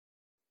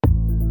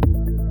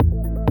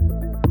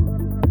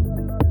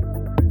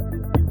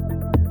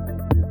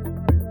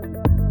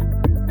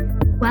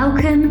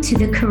Welcome to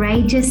the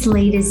Courageous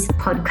Leaders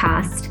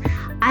podcast.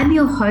 I'm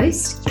your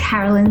host,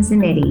 Carolyn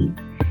Zanetti.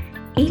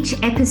 Each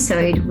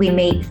episode, we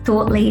meet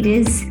thought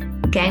leaders,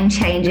 game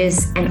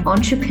changers, and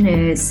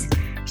entrepreneurs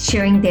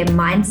sharing their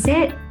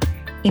mindset,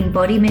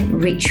 embodiment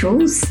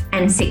rituals,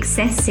 and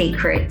success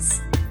secrets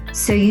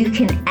so you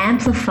can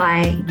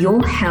amplify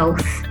your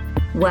health,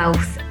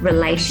 wealth,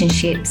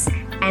 relationships,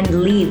 and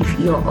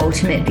live your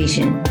ultimate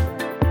vision.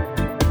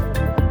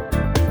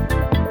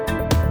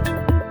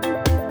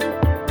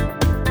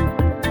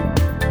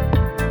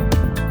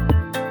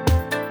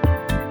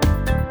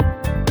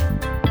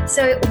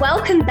 So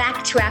welcome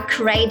back to our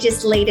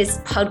Courageous Leaders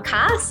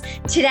podcast.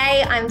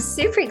 Today, I'm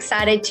super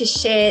excited to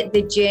share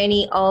the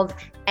journey of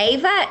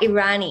Ava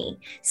Irani.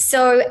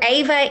 So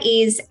Ava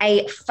is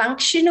a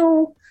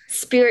functional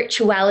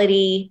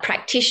spirituality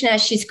practitioner.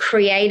 She's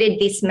created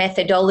this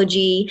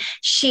methodology.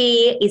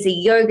 She is a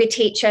yoga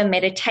teacher,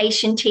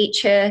 meditation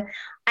teacher.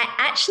 I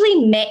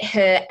actually met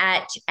her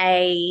at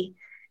a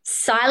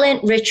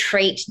silent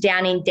retreat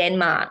down in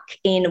Denmark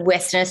in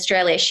Western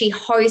Australia. She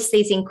hosts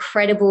these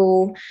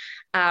incredible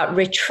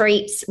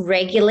retreats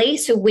regularly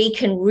so we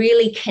can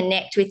really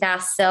connect with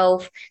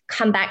ourselves,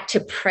 come back to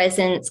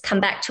presence, come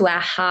back to our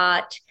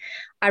heart.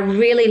 I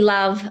really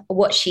love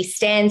what she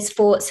stands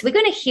for. So we're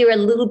going to hear a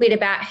little bit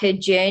about her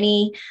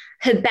journey.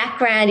 Her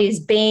background is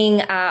being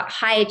a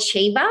high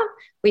achiever,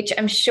 which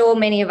I'm sure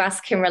many of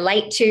us can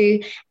relate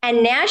to.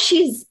 And now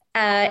she's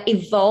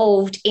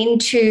evolved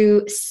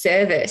into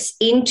service,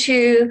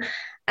 into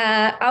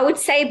I would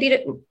say a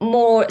bit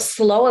more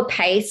slower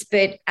pace,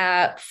 but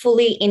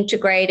fully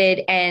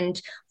integrated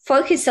and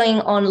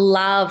focusing on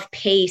love,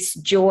 peace,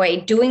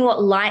 joy, doing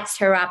what lights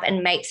her up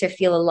and makes her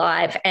feel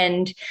alive.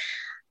 And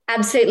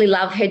absolutely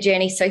love her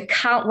journey. So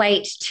can't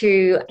wait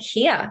to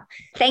hear.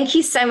 Thank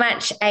you so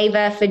much,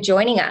 Ava, for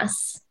joining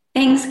us.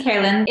 Thanks,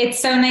 Carolyn. It's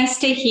so nice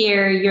to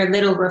hear your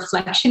little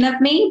reflection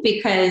of me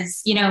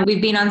because,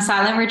 we've been on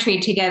silent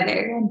retreat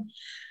together and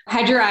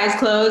had your eyes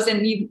closed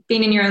and you've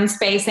been in your own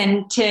space,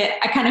 and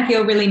I kind of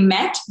feel really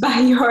met by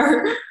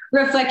your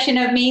reflection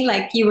of me,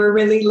 like you were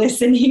really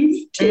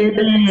listening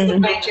to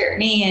my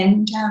journey.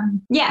 And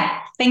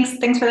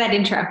thanks for that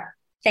intro.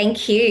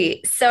 Thank you.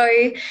 So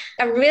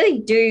I really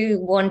do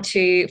want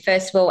to,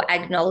 first of all,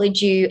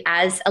 acknowledge you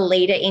as a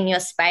leader in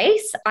your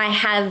space. I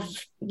have,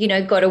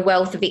 got a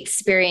wealth of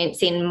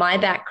experience in my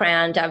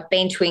background. I've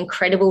been to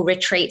incredible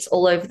retreats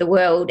all over the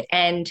world.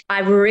 And I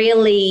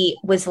really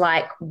was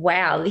like,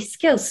 wow, this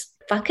girl's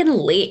fucking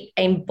lit,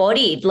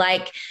 embodied.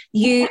 Like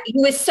you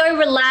were so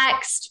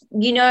relaxed,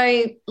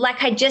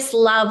 I just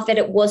love that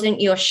it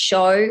wasn't your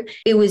show.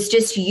 It was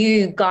just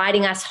you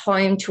guiding us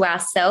home to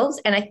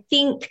ourselves. And I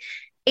think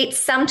it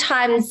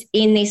sometimes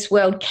in this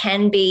world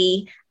can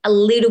be a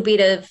little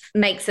bit of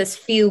makes us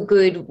feel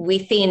good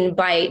within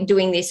by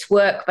doing this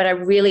work, but I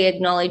really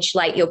acknowledge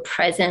your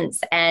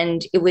presence,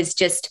 and it was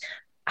just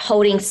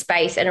holding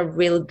space and a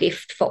real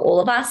gift for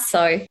all of us.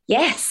 So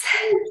yes.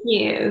 Thank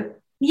you.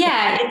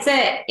 Yeah,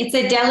 it's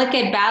a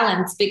delicate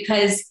balance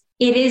because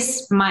it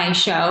is my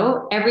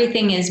show.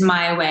 Everything is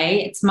my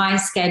way. It's my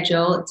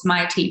schedule. It's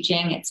my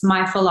teaching. It's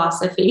my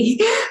philosophy,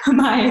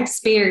 my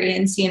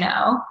experience,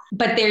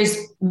 But there's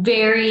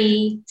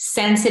very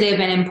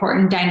sensitive and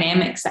important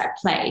dynamics at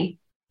play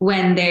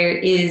when there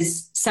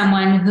is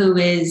someone who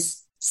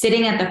is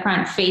sitting at the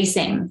front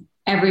facing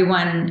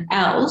everyone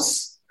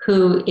else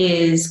who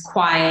is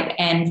quiet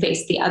and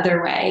face the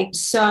other way.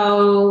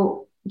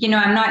 So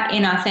I'm not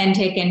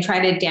inauthentic and try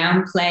to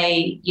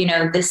downplay,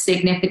 the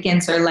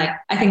significance or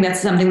I think that's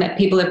something that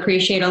people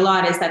appreciate a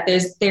lot is that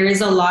there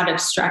is a lot of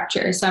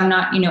structure. So I'm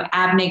not,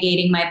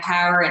 abnegating my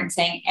power and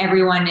saying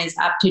everyone is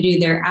up to do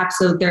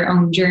their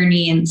own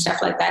journey and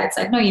stuff like that.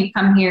 It's no, you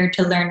come here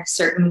to learn a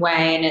certain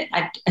way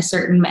and a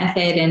certain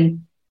method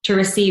and to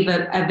receive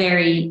a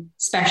very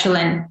special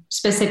and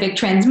specific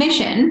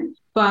transmission.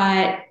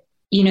 But,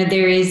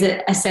 there is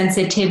a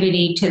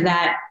sensitivity to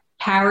that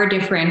power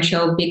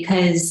differential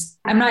because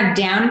I'm not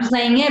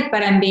downplaying it,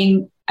 but I'm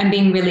being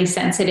really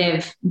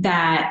sensitive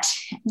that,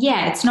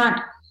 it's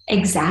not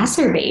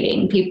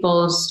exacerbating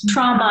people's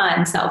trauma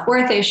and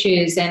self-worth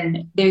issues.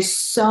 And there's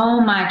so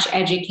much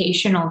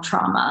educational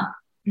trauma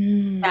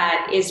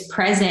that is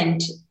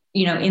present,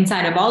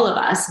 inside of all of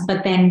us,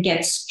 but then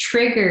gets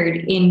triggered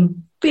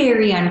in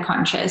very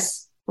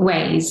unconscious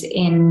ways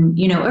in,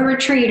 a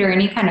retreat or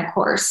any kind of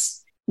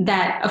course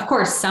that, of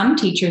course, some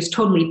teachers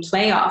totally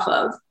play off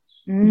of.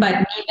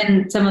 But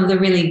even some of the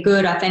really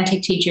good,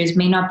 authentic teachers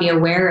may not be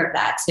aware of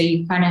that. So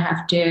you kind of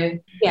have to,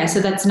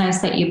 so that's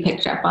nice that you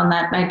picked up on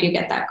that. I do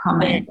get that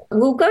comment. Yeah.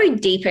 We'll go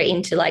deeper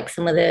into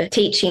some of the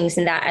teachings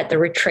and that at the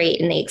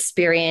retreat and the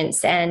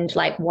experience and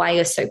why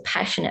you're so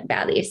passionate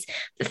about this.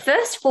 But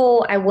first of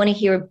all, I want to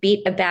hear a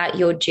bit about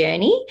your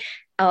journey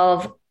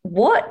of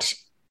what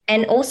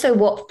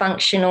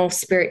functional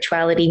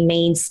spirituality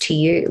means to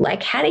you.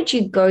 How did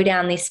you go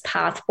down this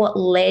path? What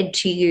led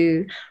to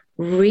you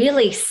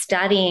really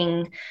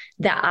studying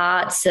the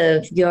arts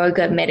of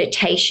yoga,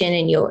 meditation,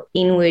 and your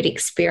inward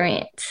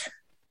experience?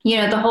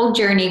 The whole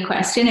journey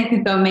question, it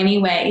could go many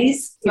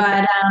ways,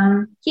 but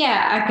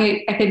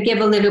I could give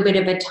a little bit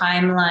of a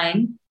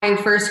timeline. I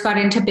first got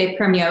into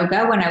Bikram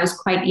yoga when I was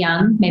quite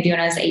young, maybe when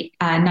I was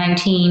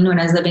 19, when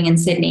I was living in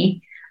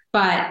Sydney.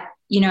 But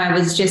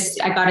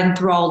I got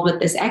enthralled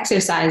with this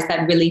exercise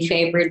that really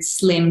favored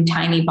slim,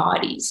 tiny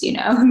bodies,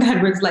 that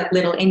was like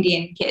little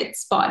Indian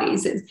kids'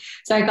 bodies.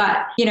 So I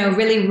got,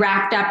 really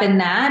wrapped up in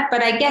that.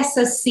 But I guess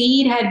a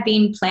seed had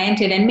been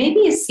planted, and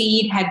maybe a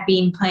seed had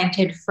been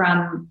planted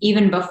from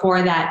even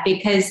before that,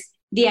 because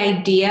the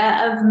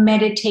idea of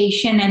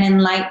meditation and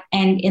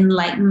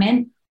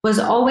enlightenment was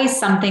always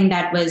something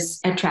that was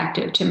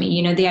attractive to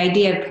me. The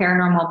idea of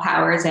paranormal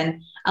powers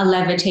and a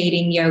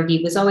levitating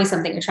yogi was always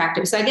something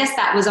attractive. So I guess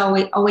that was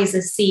always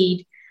a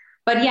seed.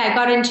 But yeah, I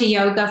got into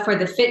yoga for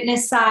the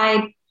fitness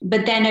side,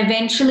 but then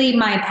eventually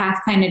my path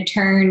kind of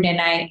turned,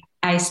 and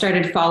I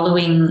started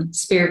following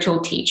spiritual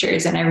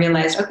teachers, and I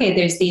realized, okay,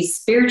 there's these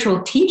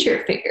spiritual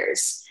teacher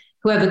figures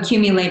who have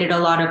accumulated a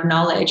lot of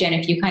knowledge. And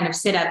if you kind of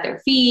sit at their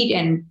feet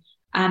and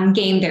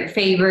gain their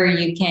favor,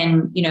 you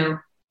can,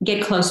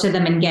 get close to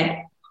them and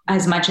get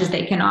as much as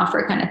they can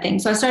offer, kind of thing.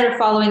 So I started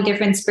following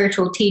different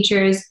spiritual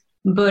teachers.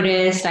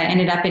 Buddhist. I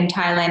ended up in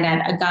Thailand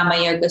at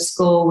Agama Yoga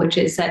School, which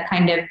is a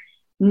kind of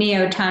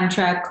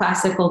neo-tantra,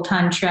 classical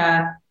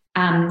tantra,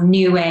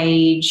 new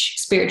age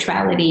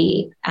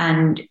spirituality,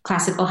 and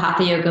classical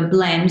hatha yoga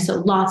blend. So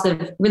lots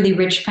of really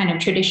rich kind of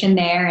tradition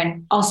there,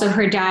 and also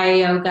Hridaya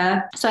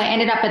yoga. So I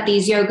ended up at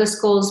these yoga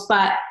schools,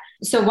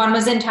 so one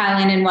was in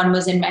Thailand and one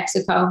was in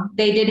Mexico.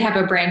 They did have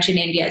a branch in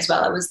India as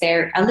well. I was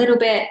there a little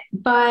bit,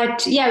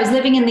 but I was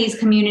living in these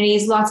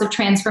communities, lots of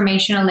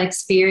transformational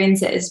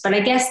experiences. But I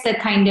guess the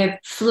kind of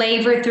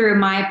flavor through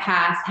my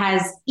path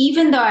has,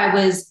 even though I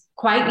was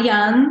quite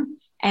young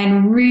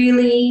and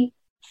really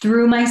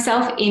threw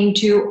myself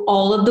into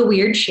all of the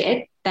weird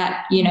shit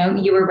that,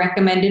 you were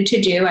recommended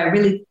to do, I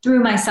really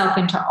threw myself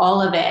into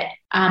all of it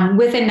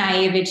with a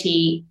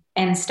naivety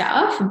and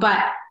stuff.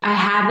 But I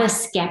have a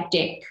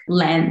skeptic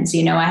lens,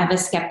 I have a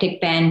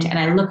skeptic bent, and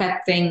I look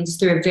at things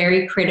through a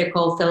very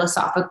critical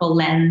philosophical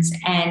lens.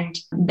 And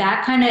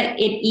that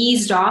it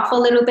eased off a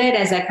little bit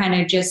as I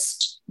kind of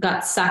just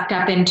got sucked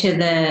up into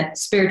the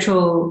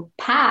spiritual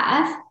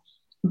path.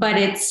 But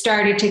it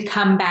started to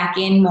come back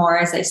in more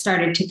as I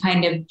started to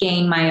kind of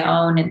gain my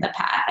own in the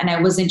path. And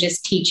I wasn't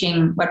just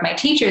teaching what my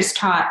teachers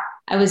taught,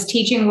 I was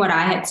teaching what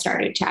I had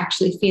started to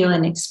actually feel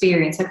and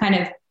experience. I kind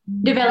of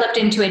developed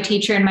into a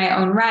teacher in my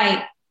own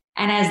right.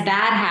 And as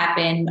that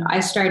happened, I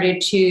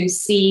started to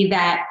see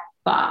that,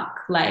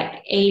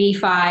 like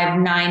 85,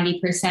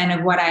 90%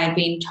 of what I had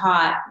been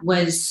taught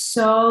was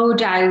so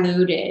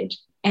diluted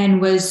and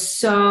was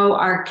so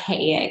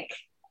archaic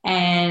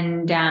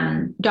and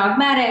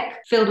dogmatic,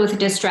 filled with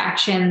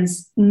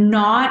distractions,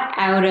 not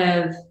out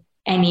of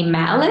any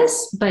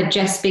malice, but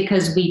just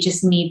because we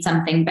just need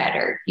something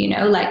better,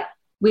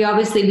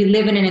 we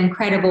live in an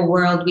incredible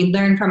world. We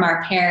learn from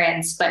our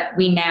parents, but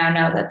we now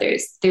know that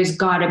there's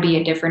got to be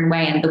a different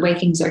way. And the way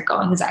things are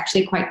going is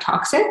actually quite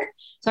toxic.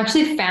 So I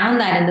actually found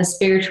that in the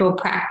spiritual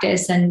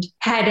practice, and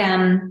had,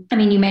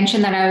 you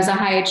mentioned that I was a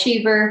high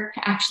achiever.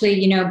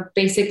 Actually,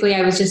 basically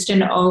I was just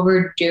an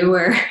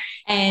overdoer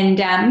and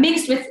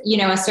mixed with,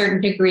 a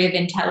certain degree of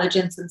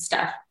intelligence and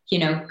stuff,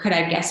 could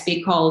I guess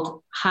be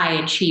called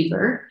high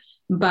achiever.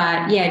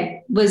 But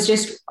was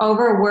just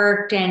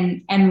overworked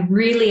and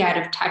really out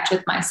of touch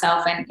with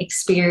myself, and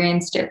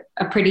experienced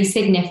a pretty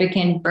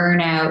significant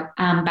burnout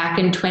back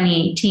in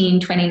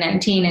 2018,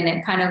 2019. And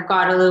it kind of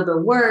got a little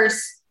bit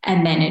worse,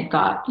 and then it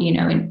got,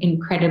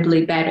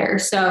 incredibly better.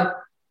 So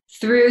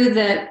through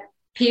the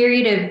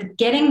period of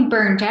getting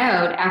burnt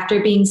out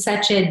after being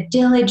such a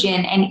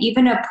diligent and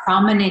even a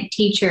prominent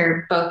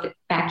teacher, both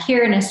back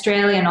here in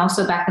Australia and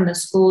also back in the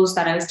schools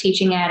that I was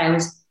teaching at, I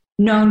was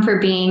known for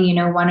being,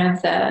 one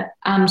of the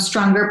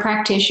stronger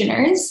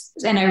practitioners.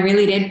 And I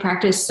really did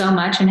practice so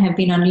much, and have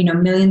been on,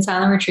 million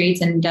silent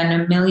retreats and done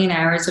a million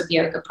hours of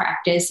yoga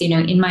practice,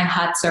 in my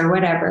huts or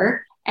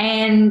whatever.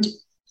 And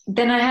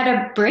then I had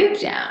a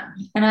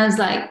breakdown, and I was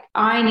like,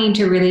 I need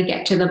to really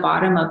get to the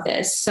bottom of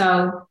this.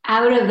 So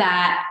out of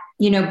that,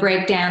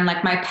 breakdown,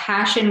 like my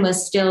passion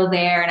was still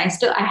there. And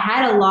I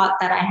had a lot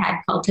that I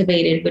had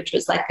cultivated, which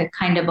was like a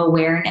kind of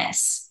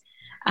awareness.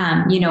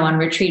 On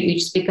retreat, we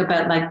speak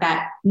about like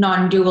that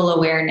non-dual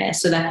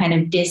awareness. So that kind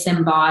of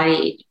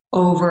disembodied,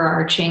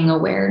 overarching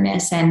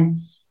awareness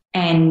and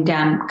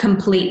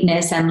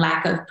completeness and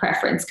lack of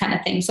preference kind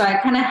of thing. So I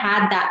kind of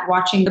had that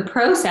watching the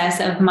process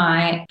of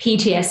my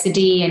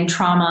PTSD and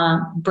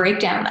trauma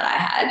breakdown that I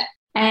had.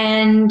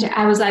 And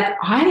I was like,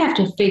 I have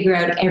to figure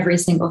out every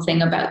single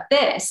thing about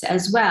this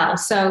as well.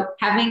 So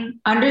having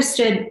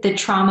understood the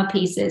trauma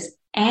pieces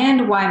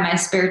and why my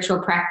spiritual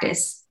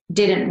practice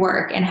didn't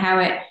work, and how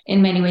it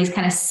in many ways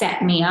kind of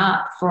set me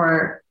up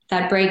for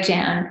that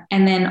breakdown.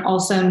 And then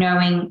also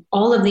knowing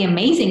all of the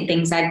amazing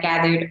things I'd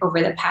gathered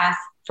over the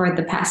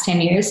past 10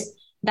 years,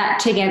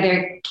 that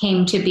together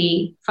came to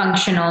be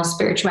functional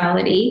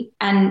spirituality.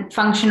 And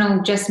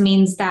functional just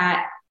means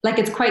that, like,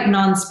 it's quite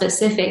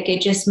non-specific.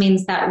 It just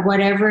means that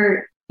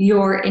whatever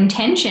your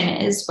intention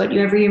is,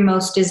 whatever your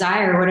most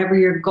desire, whatever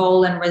your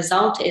goal and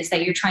result is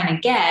that you're trying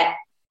to get,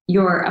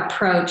 your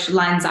approach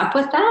lines up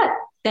with that,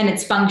 then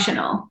it's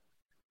functional.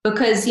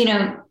 Because,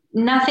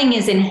 nothing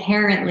is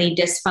inherently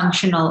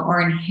dysfunctional or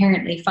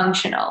inherently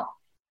functional,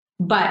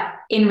 but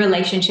in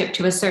relationship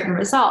to a certain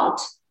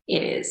result,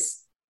 it is.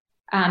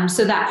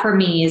 So that for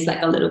me is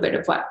like a little bit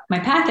of what my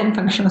path in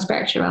functional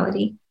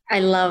spirituality. I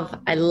love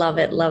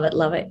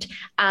it.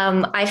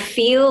 I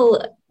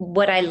feel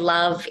what I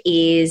love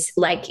is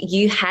like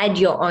you had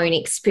your own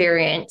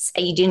experience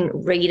and you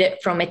didn't read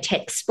it from a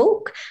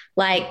textbook.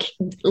 Like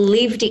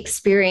lived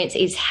experience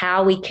is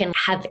how we can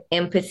have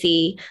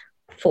empathy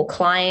for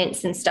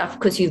clients and stuff,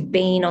 because you've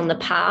been on the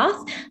path,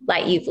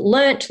 like you've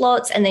learnt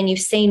lots and then you've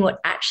seen what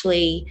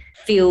actually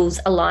feels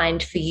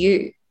aligned for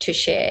you to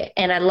share.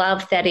 And I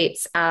love that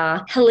it's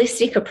a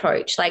holistic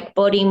approach, like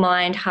body,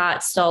 mind,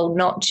 heart, soul,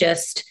 not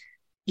just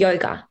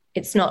yoga.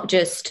 It's not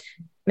just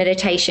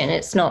meditation.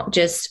 It's not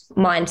just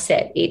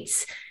mindset.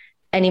 It's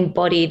an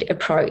embodied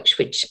approach,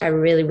 which I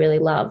really, really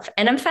love.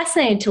 And I'm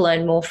fascinated to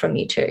learn more from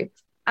you too.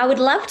 I would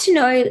love to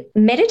know,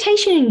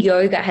 meditation and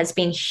yoga has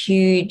been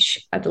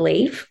huge, I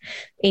believe,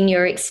 in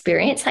your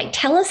experience. Like,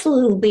 tell us a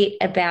little bit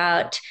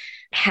about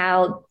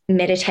how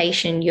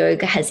meditation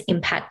yoga has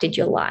impacted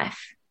your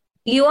life.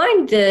 You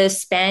own the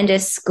Spanda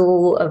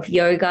School of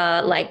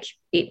Yoga. Like,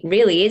 it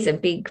really is a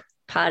big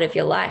part of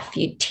your life.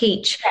 You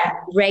teach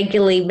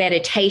regularly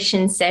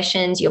meditation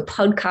sessions. Your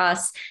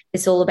podcast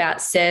is all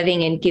about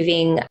serving and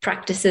giving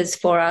practices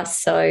for us.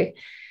 So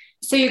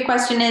your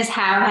question is,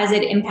 how has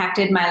it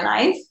impacted my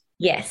life?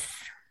 Yes.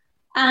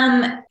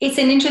 It's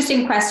an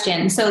interesting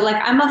question. So like,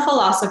 I'm a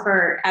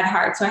philosopher at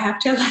heart, so I have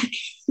to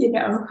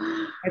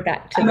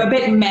I'm a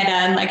bit meta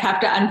and like have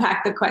to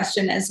unpack the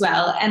question as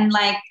well. And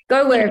like,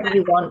 go wherever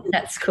you want.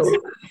 That's cool.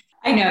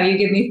 I know, you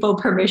give me full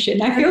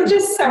permission. I feel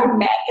just so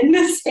meta in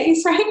this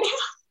space right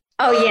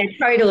now. Oh yeah,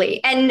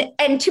 totally.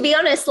 And to be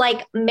honest,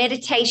 like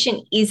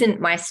meditation isn't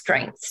my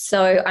strength.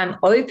 So I'm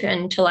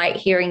open to like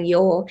hearing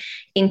your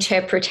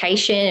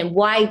interpretation and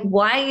why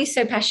are you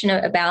so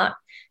passionate about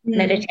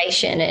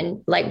meditation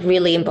and like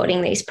really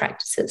embodying these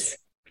practices?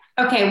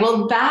 Okay,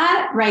 well,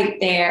 that right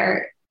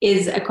there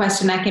is a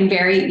question I can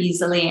very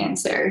easily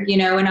answer.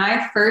 When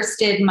I first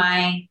did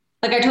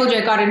like I told you,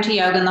 I got into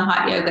yoga and the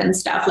hot yoga and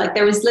stuff, like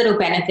there was little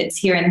benefits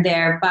here and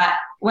there. But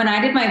when I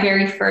did my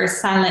very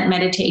first silent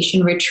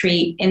meditation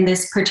retreat in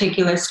this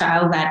particular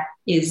style that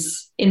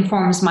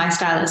informs my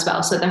style as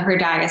well, so the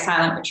Hridaya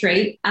silent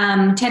retreat,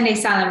 10-day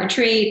silent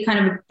retreat, kind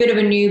of a bit of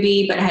a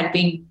newbie, but had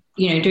been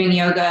doing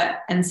yoga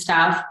and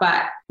stuff.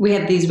 But we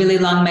had these really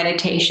long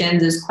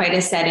meditations. It was quite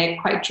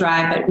ascetic, quite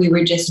dry, but we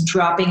were just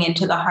dropping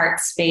into the heart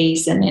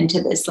space and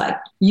into this like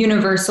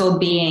universal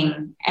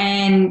being.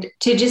 And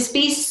to just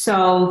be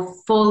so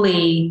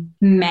fully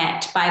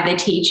met by the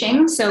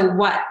teaching. So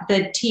what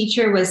the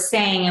teacher was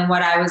saying and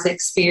what I was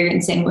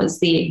experiencing was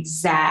the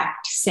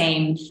exact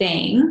same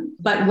thing.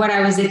 But what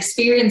I was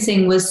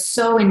experiencing was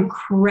so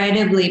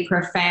incredibly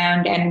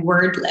profound and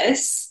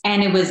wordless.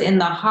 And it was in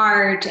the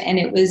heart, and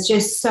it was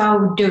just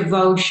so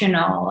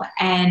devotional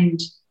and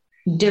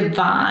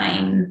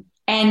divine,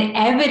 and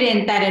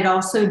evident that it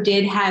also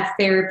did have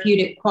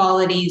therapeutic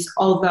qualities,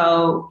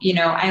 although,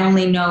 I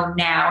only know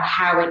now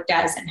how it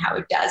does and how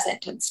it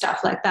doesn't and stuff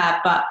like that.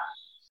 But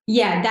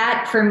yeah,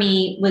 that for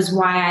me was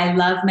why I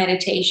love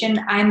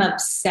meditation. I'm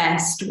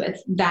obsessed with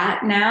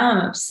that now.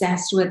 I'm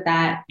obsessed with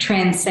that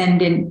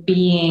transcendent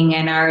being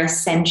and our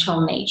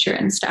essential nature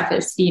and stuff,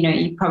 as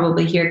you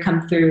probably hear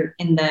come through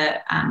in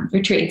the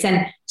retreats.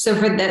 And so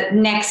for the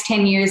next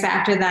 10 years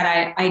after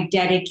that, I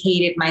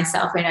dedicated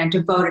myself and I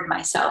devoted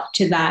myself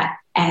to that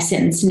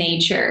essence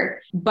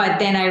nature. But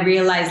then I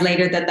realized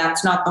later that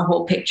that's not the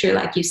whole picture.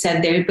 Like you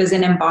said, there was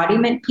an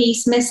embodiment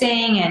piece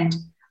missing, and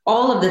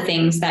all of the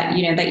things that,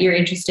 that you're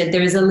interested.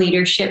 There was a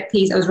leadership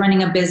piece. I was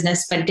running a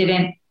business, but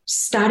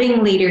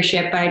studying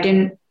leadership, but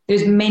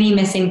there's many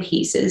missing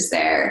pieces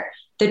there.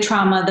 The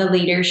trauma, the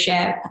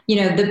leadership,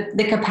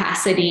 the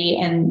capacity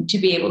and to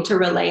be able to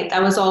relate,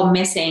 that was all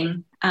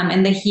missing.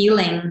 And the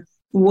healing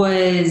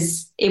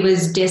was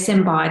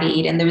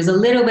disembodied, and there was a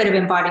little bit of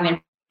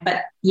embodiment,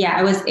 but yeah,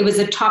 it was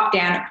a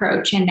top-down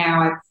approach. And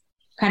now I've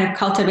kind of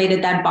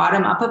cultivated that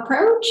bottom-up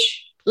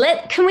approach.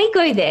 Can we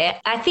go there?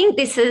 I think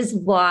this is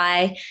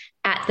why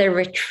at the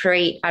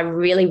retreat, I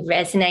really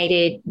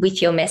resonated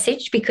with your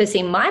message, because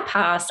in my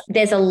past,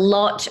 there's a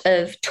lot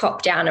of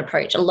top-down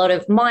approach, a lot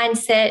of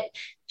mindset,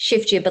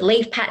 shift your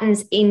belief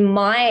patterns. In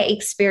my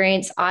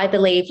experience, I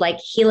believe like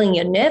healing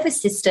your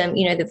nervous system,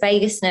 the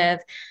vagus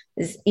nerve,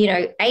 is,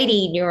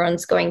 80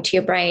 neurons going to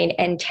your brain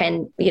and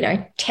 10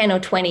 or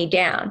 20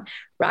 down,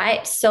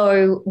 right?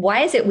 So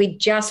why is it we're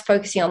just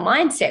focusing on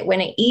mindset when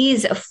it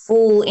is a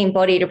full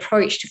embodied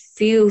approach to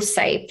feel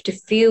safe, to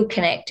feel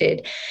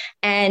connected?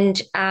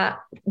 And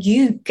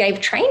you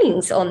gave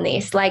trainings on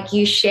this, like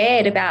you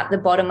shared about the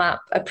bottom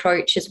up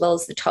approach as well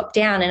as the top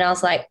down. And I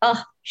was like,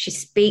 oh, she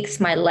speaks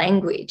my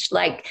language,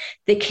 like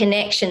the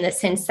connection, the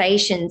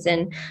sensations,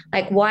 and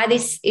like why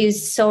this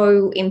is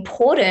so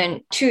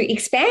important to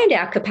expand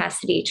our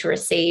capacity to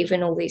receive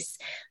and all this.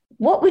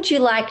 What would you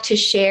like to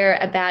share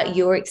about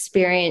your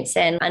experience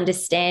and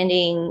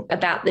understanding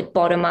about the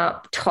bottom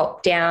up,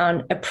 top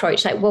down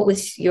approach? Like, what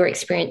was your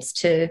experience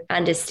to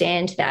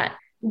understand that?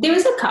 There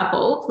was a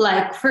couple,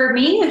 like for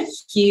me, a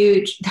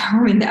huge,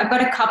 I've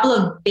got a couple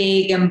of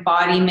big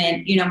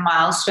embodiment,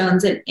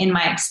 milestones in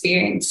my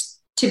experience.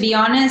 To be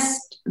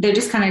honest, they're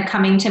just kind of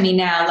coming to me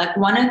now. Like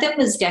one of them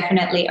was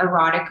definitely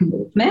erotic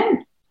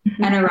movement.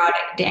 And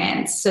erotic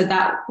dance. So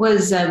that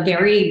was a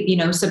very,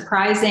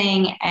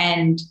 surprising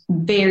and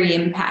very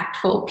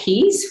impactful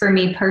piece for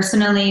me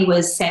personally,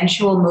 was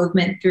sensual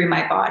movement through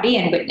my body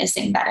and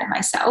witnessing that in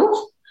myself.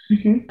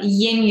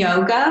 Yin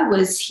yoga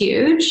was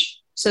huge.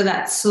 So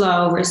that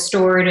slow,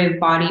 restorative,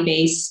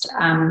 body-based,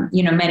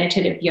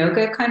 meditative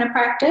yoga kind of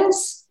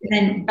practice. And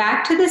then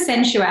back to the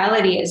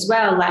sensuality as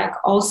well, like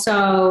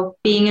also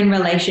being in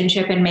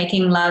relationship and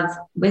making love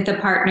with a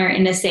partner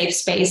in a safe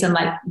space, and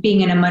like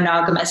being in a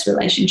monogamous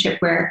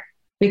relationship where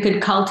we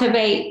could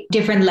cultivate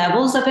different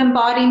levels of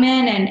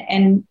embodiment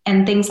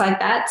and things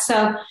like that.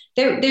 So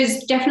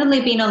there's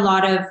definitely been a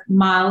lot of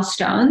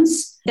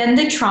milestones. Then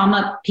the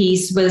trauma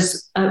piece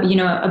was,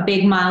 a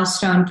big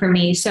milestone for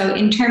me. So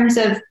in terms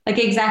of like,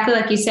 exactly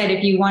like you said,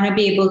 if you want to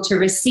be able to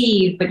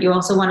receive, but you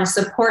also want to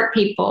support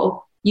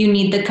people, you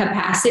need the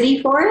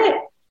capacity for it.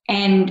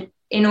 And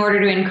in order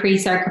to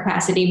increase our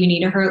capacity, we need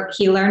to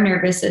heal our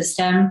nervous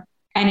system.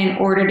 And in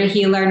order to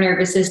heal our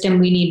nervous system,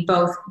 we need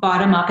both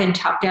bottom up and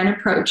top down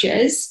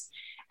approaches.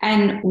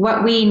 And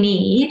what we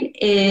need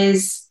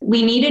is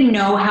we need to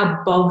know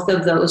how both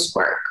of those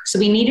work. So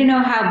we need to know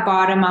how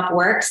bottom up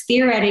works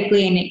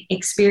theoretically and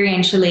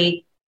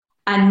experientially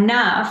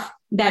enough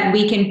that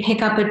we can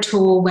pick up a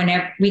tool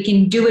whenever we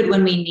can do it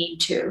when we need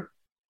to.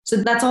 So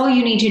that's all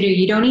you need to do.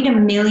 You don't need a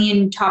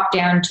million top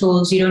down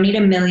tools. You don't need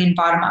a million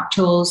bottom up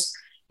tools.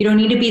 You don't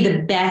need to be the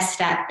best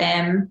at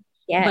them.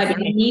 Yes. But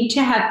you need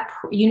to have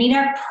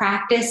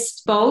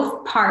practiced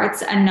both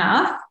parts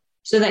enough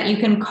so that you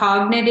can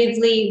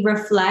cognitively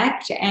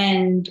reflect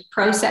and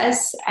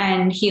process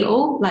and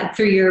heal, like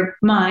through your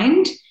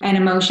mind and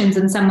emotions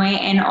in some way.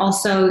 And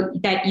also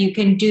that you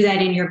can do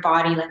that in your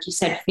body, like you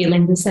said,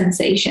 feeling the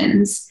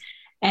sensations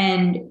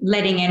and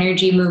letting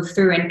energy move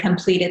through and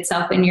complete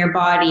itself in your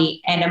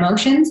body and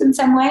emotions in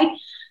some way,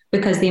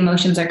 because the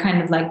emotions are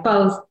kind of like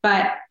both.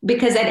 But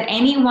because at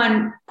any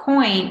one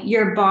point,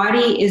 your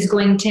body is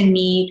going to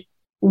need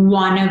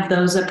one of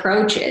those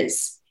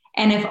approaches.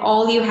 And if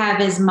all you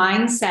have is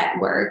mindset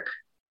work,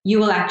 you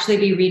will actually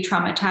be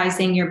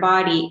re-traumatizing your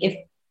body. If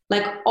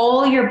like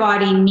all your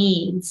body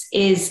needs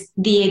is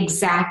the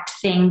exact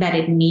thing that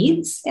it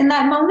needs in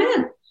that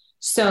moment.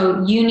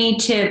 So you need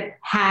to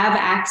have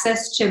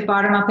access to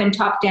bottom up and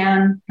top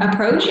down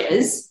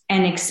approaches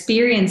and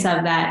experience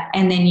of that.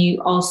 And then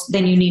you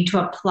need to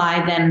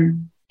apply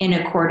them in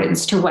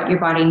accordance to what your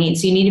body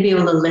needs. So you need to be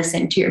able to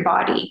listen to your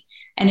body.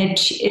 And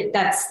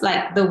that's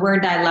like the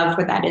word that I love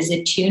for that is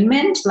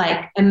attunement,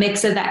 like a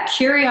mix of that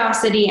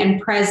curiosity and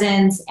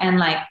presence and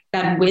like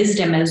that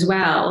wisdom as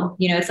well.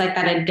 It's like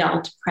that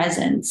adult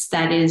presence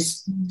that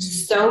is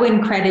so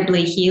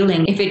incredibly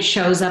healing if it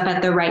shows up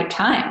at the right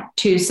time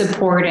to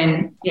support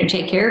and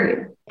take care of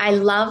you. I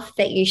love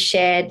that you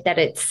shared that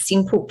it's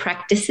simple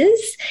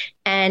practices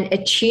and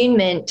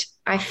attunement.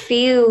 I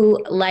feel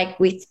like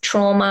with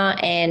trauma,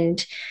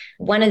 and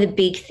one of the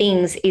big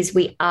things is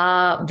we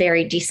are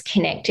very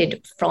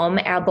disconnected from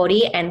our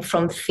body and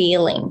from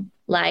feeling.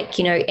 Like,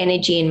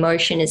 energy and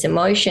motion is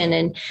emotion.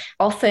 And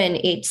often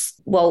it's,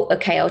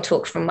 I'll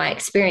talk from my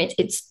experience.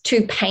 It's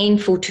too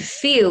painful to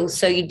feel.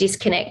 So you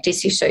disconnect,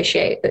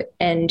 disassociate,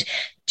 and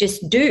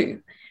just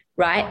do.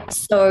 Right.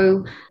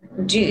 So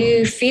do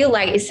you feel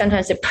like it's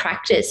sometimes a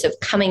practice of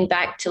coming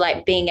back to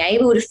like being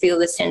able to feel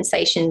the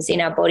sensations in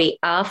our body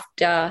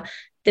after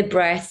the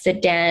breath, the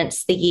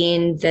dance, the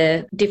yin,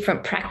 the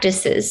different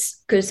practices?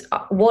 Because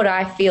what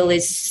I feel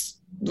is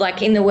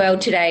like in the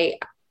world today,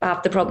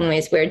 half the problem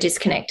is we're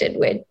disconnected.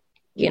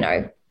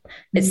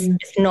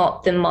 It's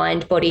not the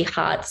mind, body,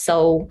 heart,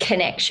 soul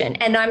connection.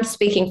 And I'm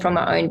speaking from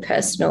my own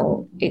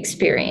personal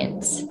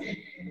experience.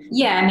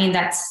 Yeah, I mean,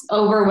 that's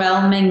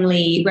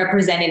overwhelmingly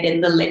represented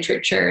in the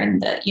literature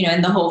and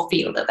in the whole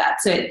field of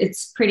that. So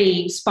it's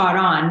pretty spot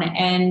on.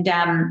 And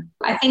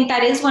I think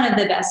that is one of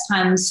the best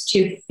times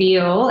to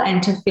feel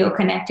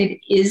connected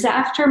is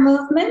after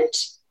movement.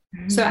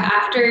 So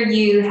after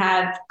you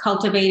have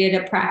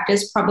cultivated a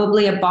practice,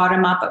 probably a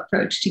bottom-up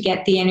approach to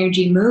get the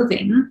energy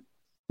moving,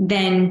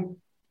 then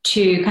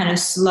to kind of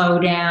slow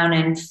down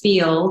and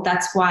feel.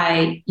 That's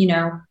why,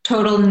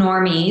 total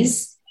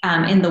normies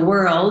in the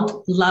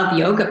world love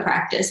yoga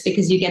practice,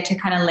 because you get to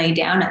kind of lay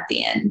down at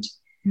the end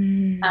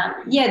You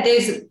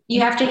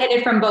have to hit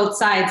it from both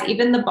sides,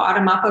 even the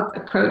bottom up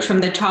approach from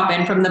the top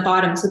and from the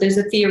bottom. So there's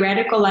a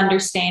theoretical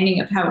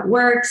understanding of how it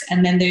works,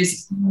 and then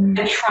there's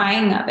a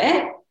trying of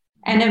it.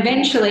 And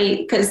eventually,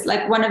 because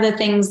like one of the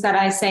things that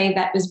I say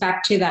that was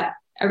back to that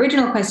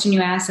original question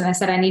you asked, and I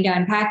said I need to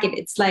unpack it.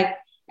 It's like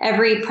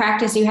every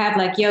practice you have,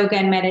 like yoga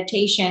and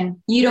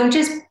meditation, you don't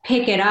just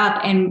pick it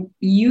up and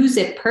use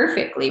it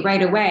perfectly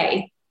right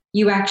away.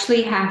 You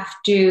actually have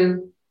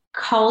to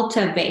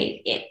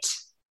cultivate it.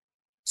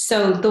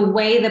 So the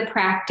way the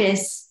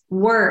practice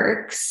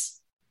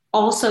works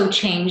also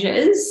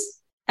changes,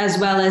 as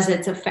well as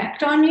its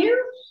effect on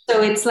you.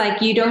 So it's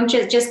like you don't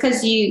just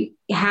because you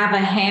have a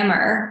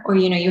hammer or,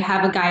 you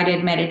have a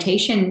guided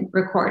meditation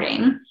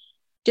recording,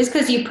 just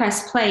because you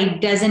press play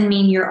doesn't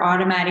mean you're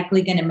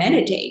automatically going to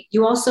meditate.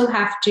 You also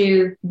have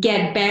to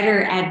get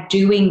better at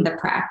doing the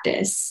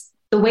practice.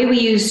 The way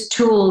we use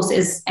tools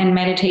and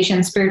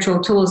meditation, spiritual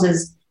tools,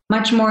 is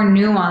much more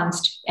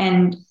nuanced.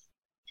 And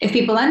if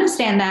people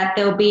understand that,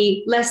 they'll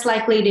be less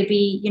likely to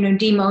be,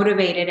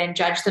 demotivated and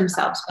judge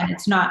themselves when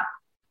it's not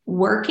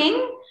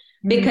working,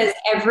 because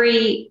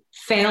every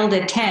failed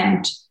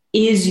attempt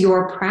is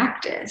your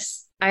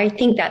practice. I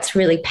think that's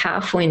really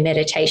powerful in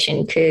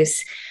meditation,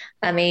 because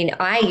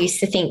I used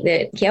to think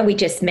that, we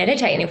just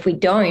meditate. And if we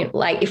don't,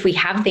 if we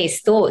have these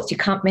thoughts, you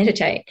can't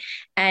meditate.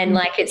 And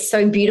it's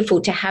so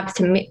beautiful to have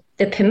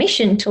the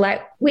permission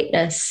to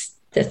witness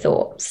the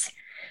thoughts.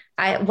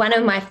 One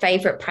of my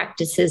favorite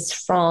practices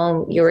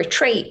from your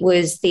retreat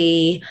was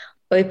the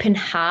open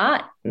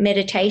heart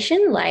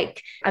meditation.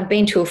 I've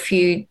been to a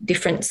few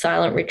different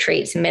silent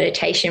retreats and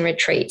meditation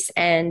retreats,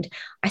 and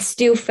I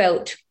still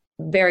felt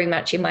very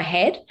much in my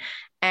head.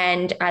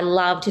 And I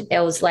loved that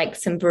there was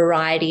some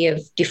variety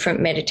of different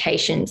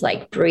meditations,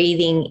 like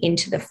breathing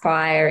into the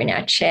fire in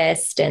our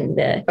chest and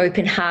the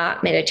open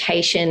heart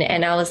meditation.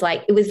 And I was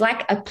it was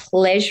like a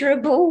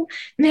pleasurable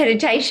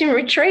meditation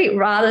retreat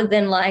rather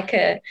than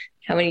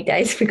how many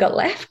days we got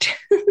left.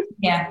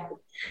 Yeah.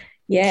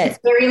 Yeah. It's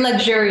very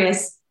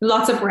luxurious.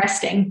 Lots of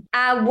resting.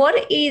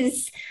 What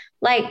is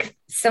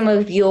some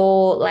of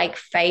your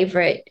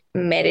favorite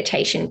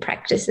meditation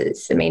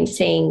practices?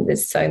 Seeing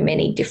there's so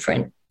many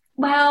different.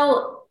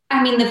 Well,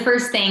 the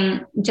first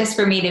thing, just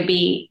for me to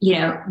be,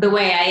 the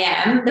way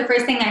I am, the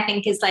first thing I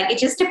think is it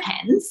just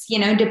depends,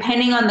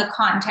 depending on the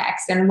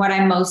context and what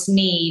I most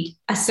need.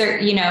 So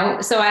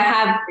I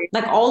have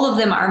all of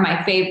them are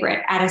my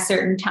favorite at a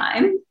certain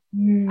time.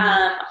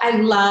 I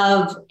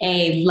love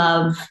a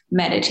love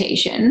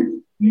meditation.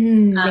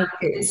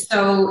 It's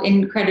so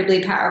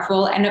incredibly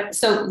powerful. And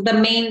so the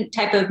main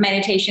type of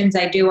meditations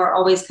I do are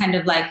always kind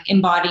of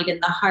embodied in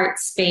the heart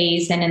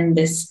space and in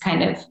this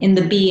kind of in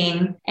the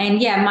being. And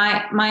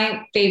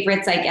my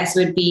favorites, I guess,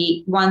 would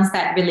be ones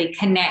that really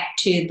connect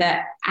to the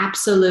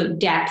absolute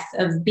depth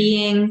of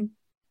being,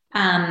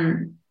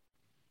 and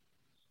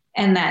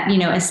that,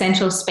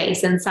 essential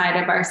space inside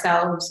of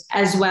ourselves,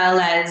 as well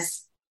as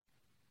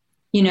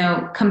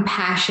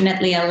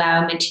compassionately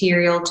allow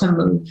material to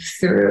move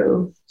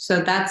through.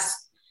 So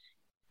that's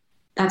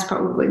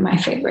probably my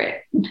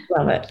favorite.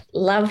 Love it.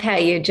 Love how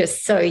you're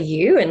just so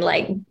you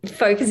and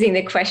focusing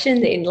the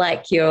question in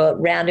your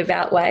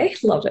roundabout way.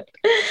 Love it.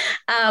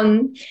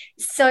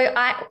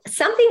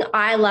 Something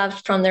I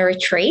loved from the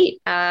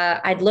retreat,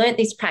 I'd learned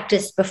this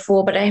practice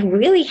before, but I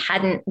really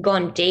hadn't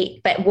gone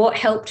deep. But what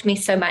helped me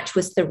so much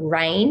was the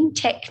rain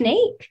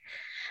technique.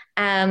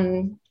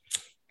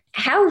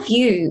 How have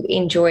you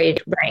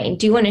enjoyed rain?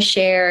 Do you want to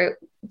share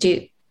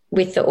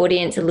with the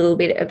audience a little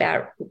bit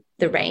about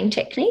the rain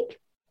technique?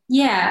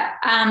 Yeah,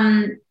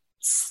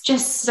 it's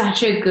just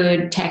such a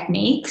good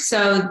technique.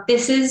 So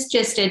this is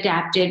just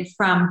adapted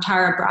from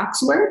Tara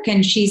Brach's work,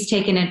 and she's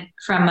taken it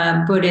from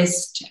a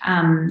Buddhist,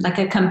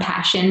 a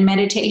compassion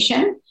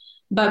meditation.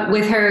 But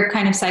with her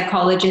kind of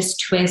psychologist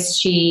twist,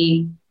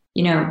 she,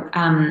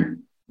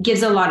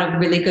 gives a lot of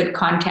really good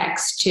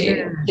context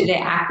to the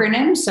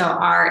acronym. So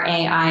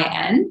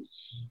RAIN,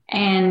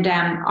 and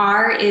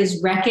R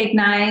is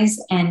recognize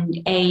and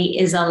A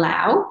is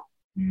allow.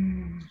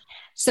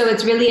 So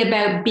it's really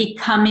about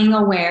becoming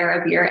aware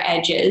of your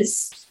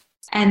edges.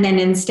 And then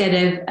instead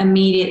of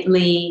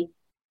immediately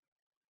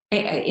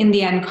in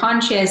the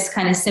unconscious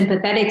kind of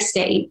sympathetic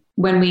state,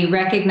 when we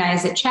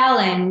recognize a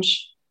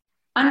challenge,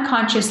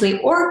 unconsciously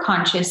or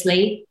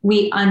consciously,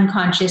 we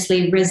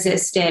unconsciously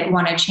resist it,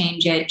 want to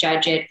change it,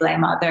 judge it,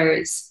 blame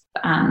others,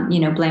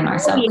 blame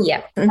ourselves.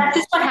 Yeah. That's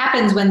just what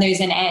happens when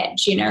there's an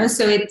edge,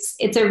 So it's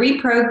a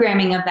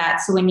reprogramming of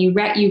that. So when you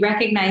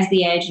recognize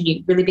the edge and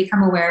you really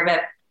become aware of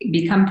it,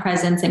 become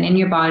present and in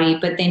your body,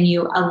 but then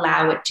you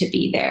allow it to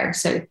be there.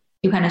 So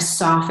you kind of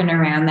soften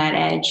around that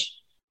edge.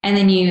 And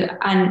then you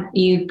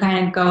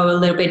kind of go a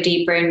little bit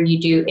deeper and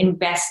you do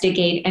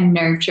investigate and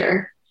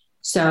nurture.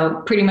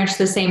 So pretty much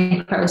the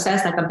same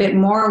process, a bit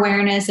more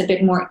awareness, a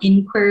bit more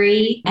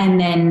inquiry, and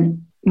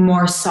then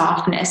more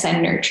softness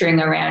and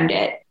nurturing around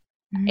it.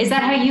 Is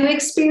that how you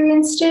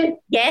experienced it?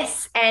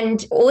 Yes.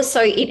 And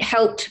also it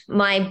helped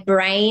my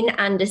brain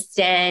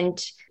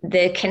understand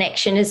the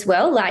connection as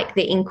well, like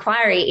the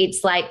inquiry.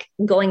 It's like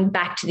going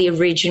back to the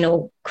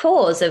original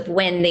cause of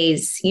when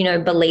these,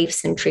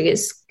 beliefs and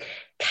triggers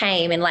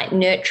came, and like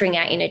nurturing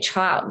our inner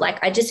child.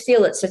 Like, I just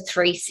feel it's a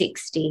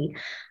 360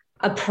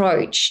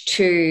 approach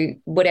to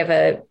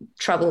whatever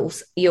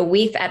troubles you're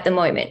with at the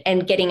moment,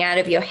 and getting out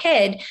of your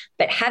head,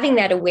 but having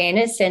that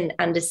awareness and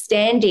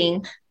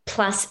understanding,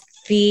 plus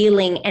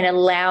feeling and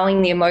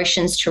allowing the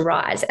emotions to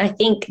rise. I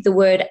think the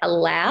word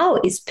allow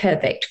is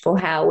perfect for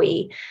how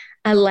we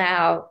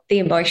allow the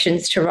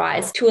emotions to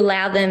rise, to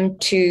allow them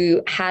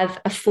to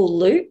have a full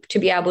loop, to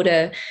be able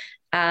to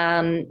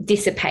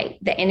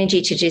dissipate, the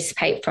energy to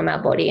dissipate from our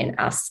body, and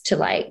us to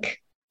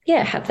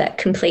have that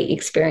complete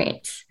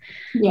experience.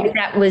 Yeah.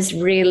 That was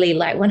really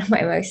like one of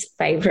my most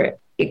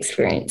favorite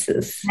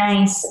experiences.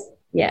 Nice.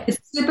 Yeah. It's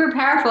super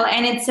powerful.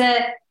 And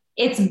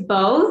it's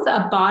both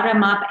a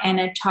bottom up and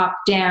a top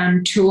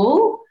down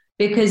tool,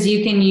 because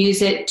you can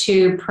use it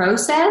to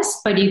process,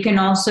 but you can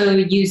also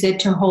use it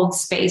to hold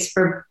space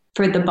for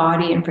the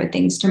body and for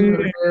things to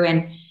move through.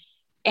 And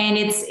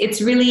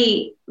it's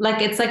really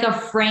it's like a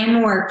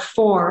framework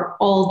for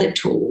all the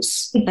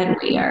tools that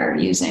we are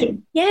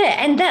using.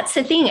 Yeah. And that's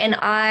the thing. And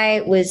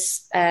I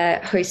was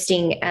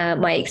hosting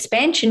my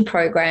expansion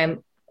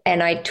program,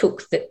 and I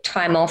took the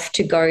time off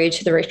to go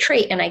to the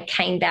retreat, and I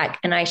came back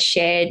and I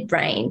shared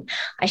RAIN.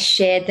 I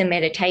shared the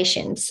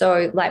meditation.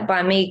 So like,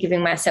 by me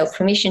giving myself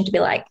permission to be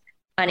like,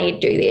 I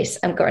need to do this,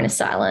 I'm going to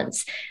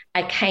silence,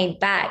 I came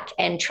back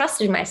and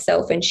trusted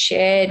myself and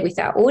shared with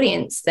our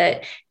audience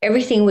that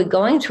everything we're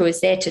going through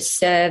is there to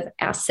serve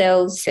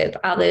ourselves, serve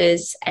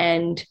others.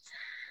 And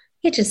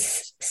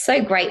just so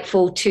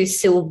grateful to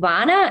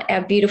Silvana,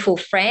 our beautiful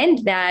friend,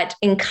 that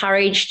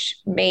encouraged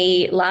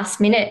me last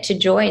minute to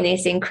join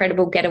this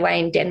incredible getaway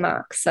in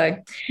Denmark. So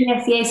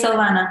yes,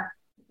 Silvana.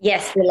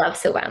 Yes, we love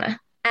Silvana.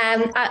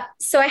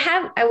 So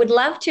I would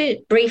love to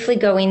briefly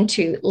go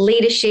into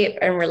leadership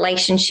and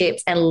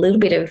relationships and a little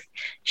bit of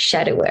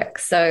shadow work.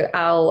 So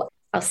I'll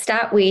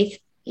start with,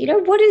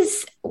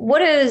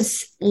 what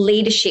is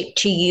leadership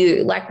to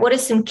you? Like, what are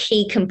some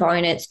key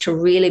components to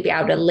really be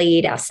able to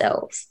lead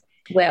ourselves?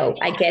 Well,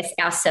 I guess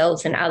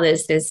ourselves and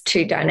others, there's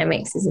two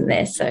dynamics, isn't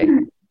there? So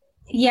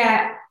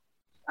yeah,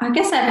 I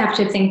guess I'd have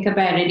to think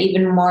about it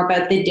even more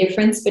about the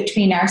difference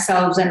between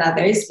ourselves and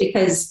others,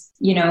 because,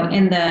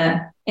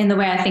 in the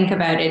way I think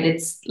about it,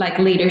 it's like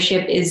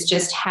leadership is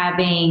just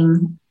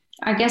having,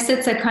 I guess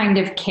it's a kind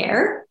of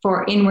care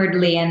for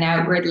inwardly and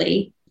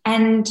outwardly.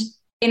 And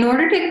in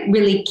order to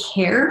really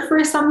care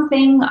for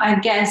something, I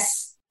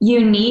guess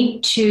you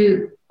need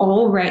to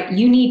feel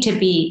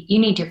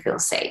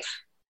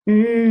safe.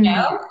 You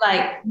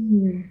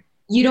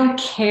don't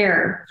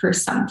care for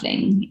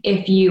something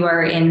if you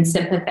are in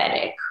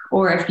sympathetic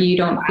or if you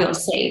don't feel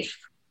safe.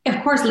 Of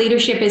course,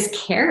 leadership is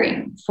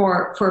caring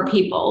for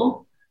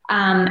people.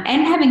 And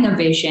having a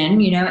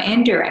vision,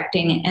 and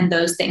directing and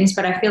those things.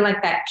 But I feel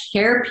like that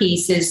care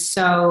piece is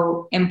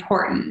so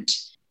important.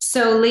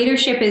 So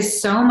leadership is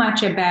so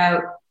much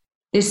about,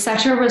 there's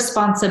such a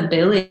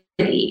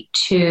responsibility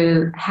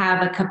to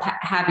have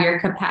your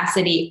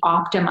capacity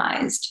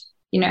optimized,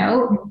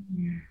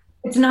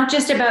 It's not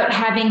just about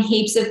having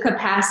heaps of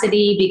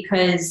capacity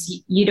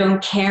because you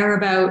don't care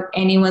about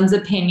anyone's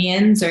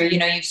opinions, or,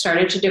 you've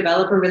started to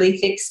develop a really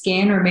thick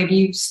skin, or maybe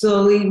you've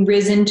slowly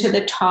risen to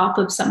the top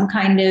of some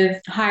kind of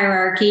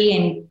hierarchy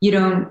and you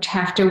don't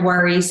have to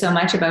worry so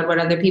much about what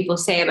other people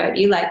say about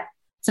you. Like,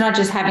 it's not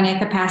just having a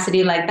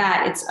capacity like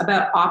that. It's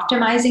about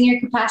optimizing your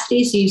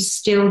capacity so you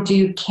still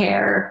do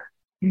care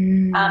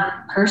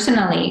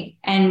personally.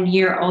 And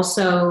you're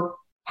also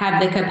have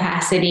the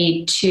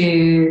capacity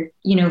to,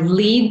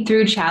 lead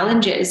through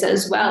challenges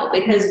as well.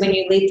 Because when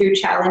you lead through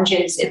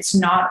challenges, it's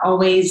not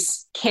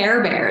always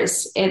Care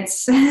Bears.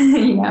 It's,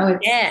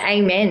 Yeah,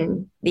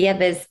 amen. Yeah,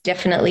 there's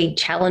definitely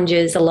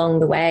challenges along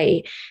the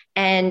way.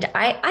 And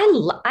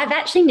I've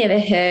actually never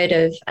heard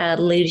of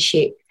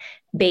leadership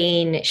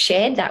being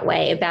shared that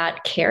way,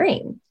 about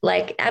caring.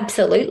 Like,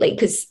 absolutely.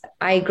 Because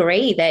I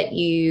agree that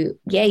you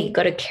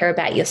got to care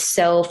about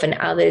yourself and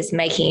others,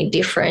 making a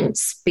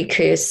difference,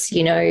 because,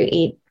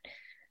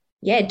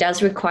 it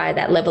does require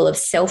that level of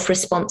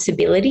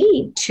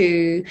self-responsibility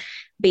to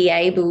be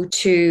able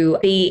to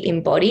be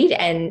embodied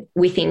and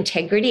with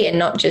integrity, and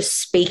not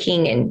just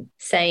speaking and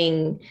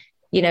saying,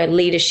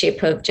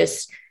 leadership of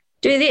just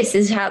do this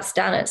is how it's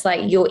done. It's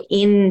like you're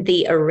in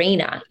the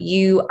arena.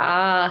 You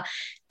are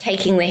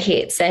taking the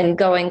hits and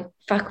going,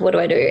 fuck, what do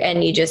I do?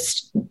 And you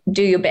just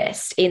do your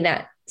best in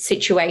that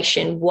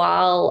situation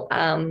while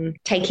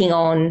taking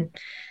on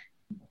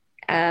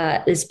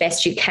as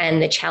best you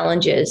can the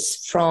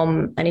challenges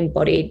from an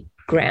embodied,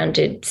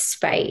 grounded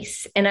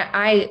space. And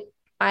I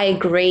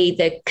agree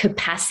that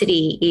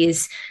capacity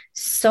is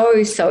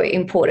so, so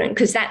important,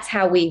 because that's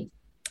how we,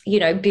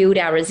 build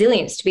our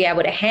resilience to be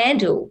able to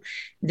handle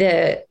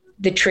the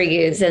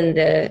triggers and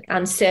the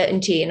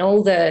uncertainty and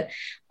all the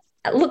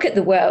look at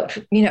the world,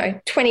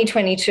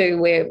 2022,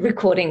 we're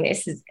recording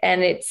this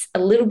and it's a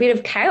little bit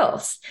of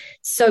chaos.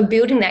 So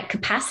building that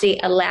capacity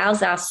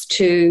allows us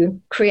to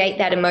create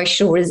that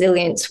emotional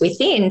resilience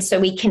within so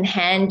we can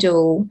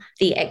handle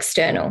the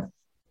external.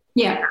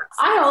 Yeah.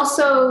 I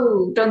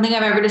also don't think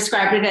I've ever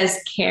described it as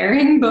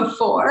caring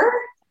before.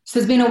 So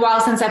it's been a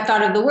while since I've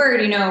thought of the word,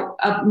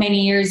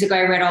 many years ago,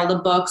 I read all the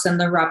books on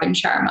the Robin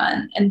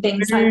Sharma and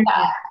things like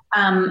that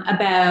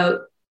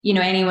about,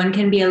 anyone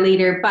can be a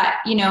leader. But,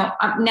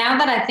 now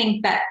that I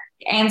think that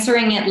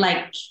answering it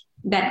like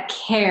that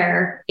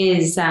care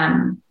is,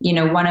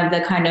 one of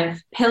the kind of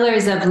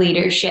pillars of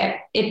leadership,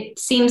 it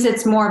seems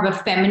it's more of a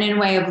feminine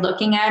way of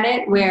looking at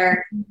it,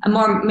 where a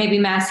more maybe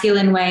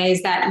masculine way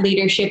is that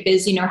leadership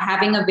is,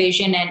 having a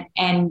vision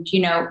and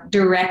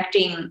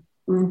directing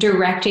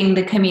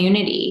the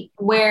community.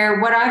 Where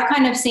what I've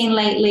kind of seen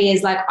lately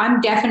is like,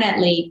 I'm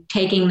definitely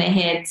taking the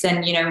hits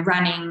and,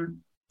 running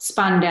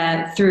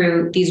Spunda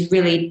through these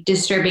really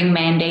disturbing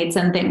mandates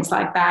and things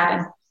like that.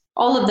 And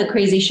all of the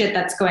crazy shit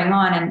that's going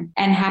on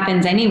and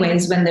happens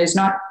anyways when there's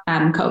not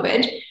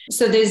COVID.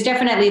 So there's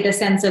definitely the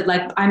sense of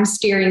like, I'm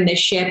steering the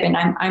ship and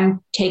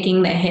I'm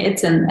taking the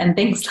hits and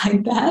things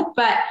like that.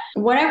 But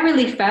what I've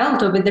really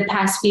felt over the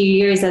past few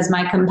years as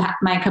my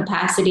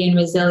capacity and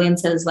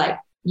resilience has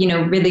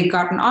really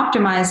gotten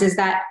optimized is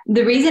that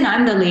the reason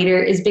I'm the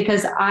leader is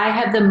because I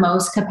have the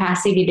most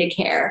capacity to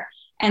care.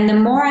 And the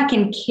more I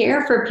can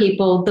care for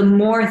people, the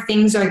more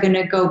things are going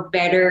to go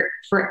better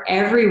for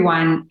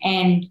everyone.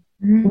 And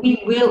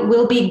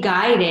we'll be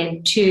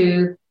guided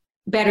to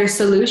better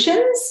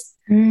solutions,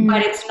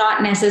 but it's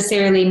not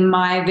necessarily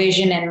my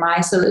vision and my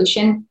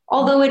solution,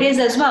 although it is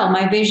as well.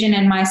 My vision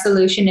and my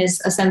solution is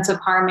a sense of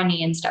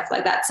harmony and stuff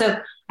like that. So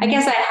I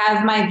guess I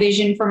have my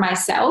vision for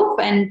myself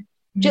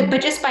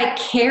but just by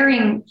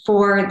caring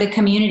for the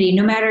community,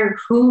 no matter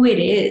who it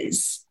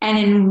is and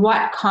in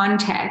what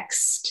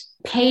context,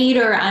 paid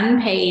or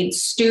unpaid,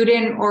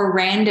 student or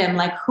random,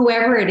 like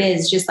whoever it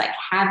is, just like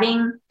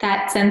having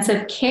that sense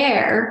of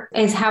care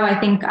is how I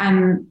think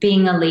I'm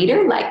being a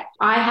leader. Like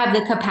I have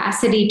the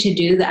capacity to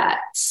do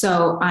that.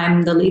 So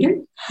I'm the leader.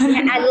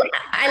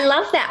 I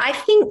love that. I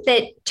think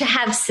that to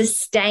have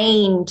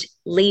sustained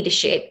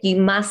leadership, you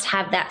must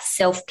have that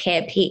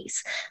self-care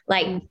piece,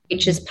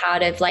 which is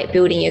part of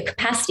building your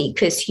capacity,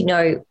 because,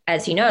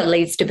 as it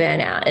leads to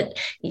burnout.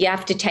 You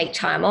have to take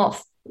time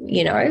off.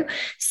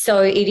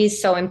 So it is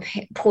so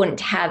important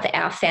to have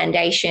our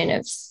foundation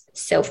of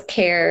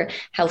self-care,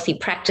 healthy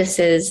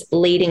practices,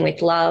 leading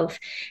with love.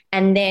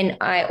 And then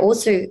I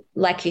also,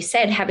 like you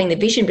said, having the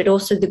vision, but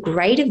also the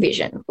greater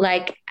vision.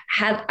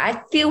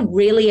 I feel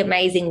really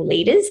amazing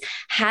leaders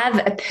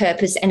have a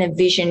purpose and a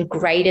vision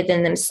greater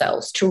than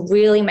themselves to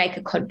really make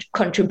a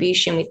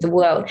contribution with the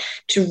world,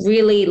 to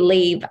really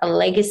leave a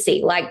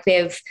legacy.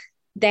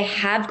 They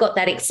have got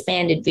that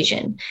expanded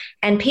vision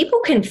and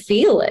people can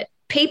feel it.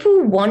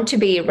 People want to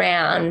be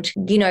around,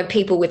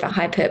 people with a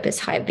high purpose,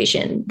 high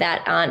vision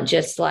that aren't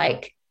just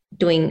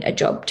doing a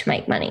job to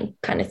make money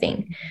kind of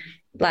thing.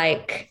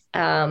 I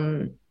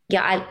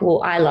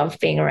love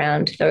being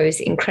around those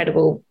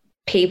incredible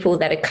people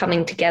that are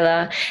coming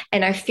together.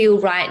 And I feel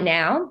right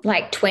now,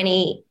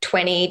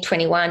 2020,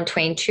 21,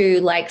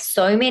 22,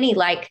 so many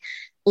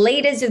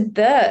leaders of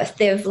birth,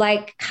 they've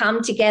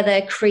come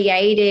together,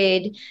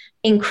 created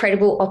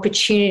incredible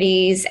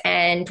opportunities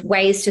and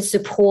ways to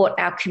support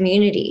our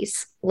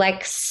communities,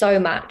 so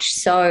much.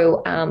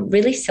 So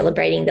really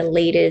celebrating the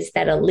leaders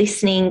that are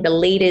listening, the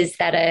leaders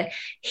that are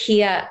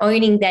here,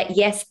 owning that,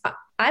 yes,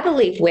 I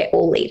believe we're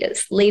all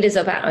leaders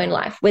of our own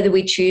life, whether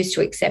we choose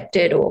to accept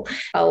it or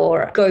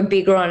go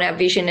bigger on our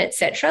vision,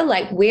 etc.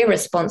 We're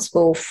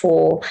responsible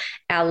for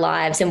our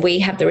lives and we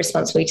have the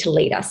responsibility to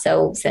lead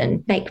ourselves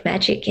and make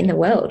magic in the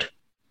world.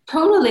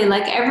 Totally.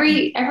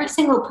 Every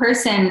single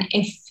person,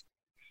 if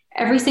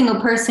every single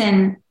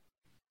person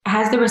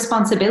has the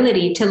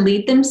responsibility to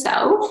lead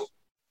themselves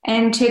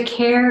and to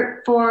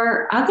care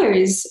for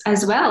others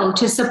as well,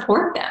 to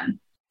support them.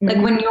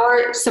 When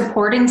you're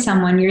supporting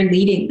someone, you're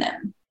leading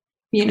them,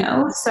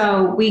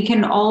 so we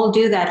can all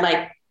do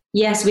that.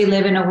 Yes, we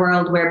live in a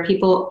world where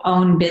people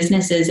own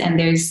businesses and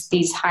there's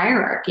these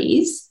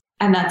hierarchies,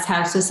 and that's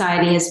how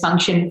society has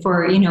functioned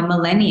for,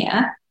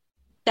 millennia.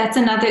 That's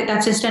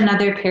just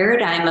another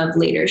paradigm of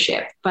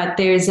leadership, but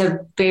there's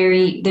a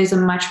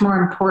much more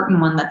important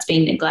one that's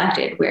being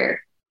neglected,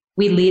 where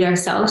we lead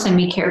ourselves and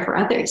we care for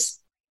others.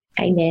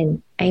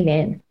 Amen.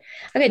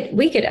 Okay,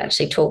 we could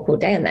actually talk all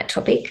day on that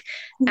topic.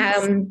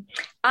 Yes.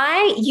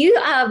 You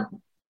are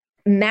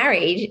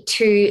married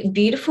to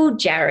beautiful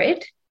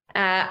Jared.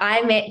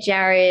 I met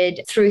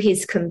Jared through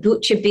his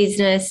kombucha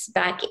business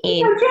back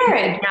in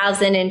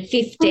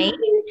 2015.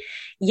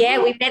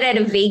 Yeah, we met at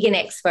a vegan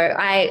expo.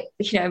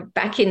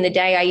 Back in the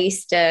day, I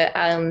used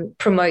to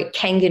promote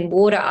Kangen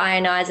water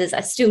ionizers.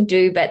 I still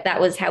do, but that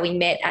was how we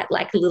met at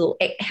a little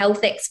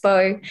health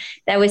expo.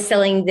 They were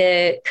selling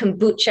the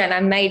kombucha, and I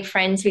made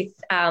friends with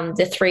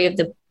the three of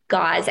the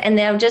guys, and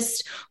they're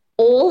just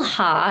all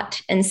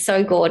heart and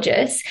so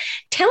gorgeous.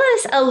 Tell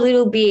us a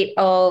little bit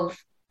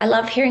of I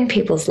love hearing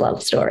people's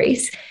love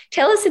stories.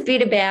 Tell us a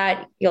bit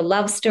about your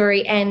love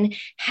story and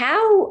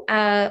how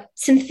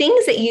some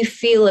things that you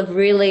feel have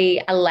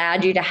really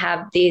allowed you to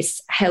have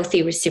this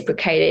healthy,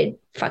 reciprocated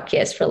fuck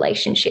yes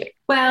relationship.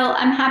 Well,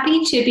 I'm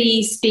happy to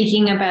be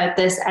speaking about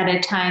this at a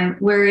time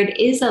where it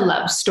is a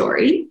love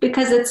story,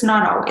 because it's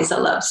not always a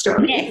love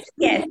story.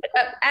 Yes,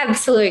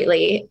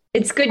 absolutely.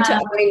 It's good to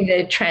own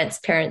the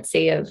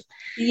transparency of.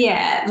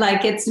 Yeah,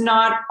 like it's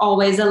not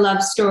always a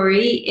love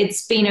story.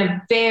 It's been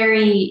a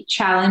very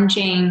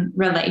challenging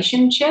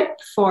relationship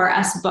for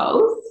us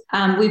both.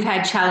 We've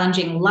had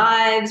challenging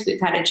lives.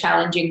 We've had a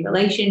challenging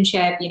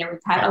relationship. We've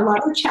had a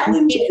lot of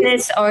challenges.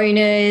 Business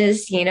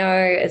owners,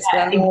 as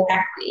well.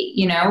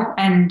 Exactly,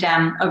 and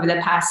over the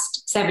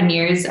past 7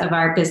 years of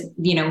our business,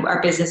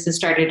 our business has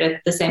started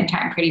at the same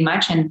time pretty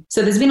much. And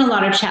so there's been a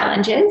lot of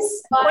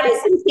challenges. What are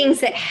some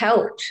things that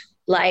helped?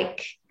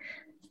 Like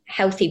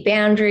healthy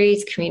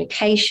boundaries,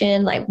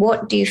 communication, like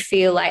what do you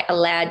feel like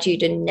allowed you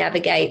to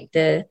navigate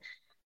the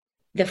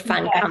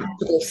fun,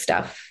 comfortable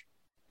stuff?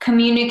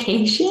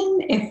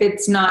 Communication, if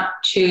it's not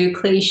too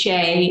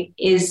cliche,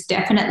 is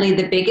definitely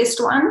the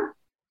biggest one,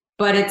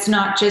 but it's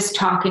not just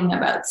talking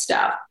about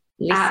stuff.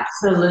 Yes.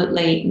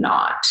 Absolutely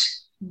not.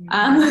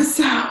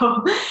 So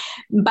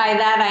by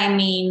that, I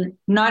mean,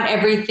 not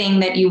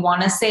everything that you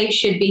want to say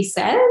should be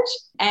said,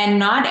 and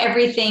not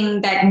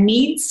everything that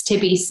needs to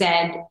be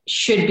said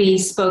should be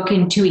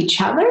spoken to each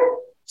other.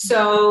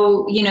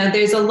 So,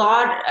 there's a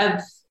lot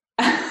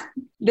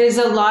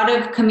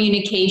of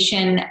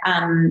communication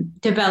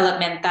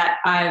development that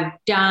I've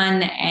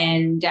done.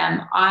 And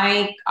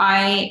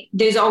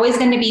there's always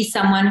going to be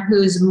someone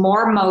who's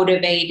more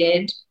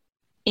motivated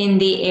in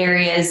the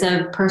areas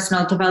of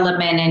personal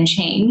development and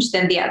change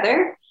than the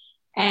other.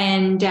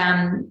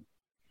 And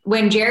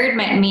when Jared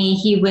met me,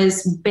 he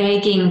was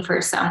begging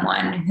for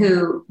someone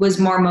who was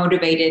more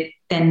motivated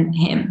than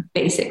him,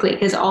 basically,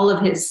 because all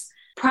of his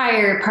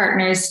prior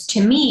partners,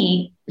 to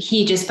me,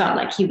 he just felt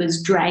like he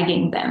was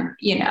dragging them,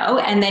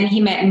 and then he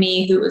met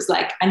me, who was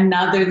like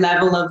another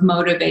level of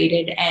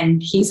motivated,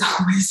 and he's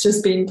always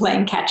just been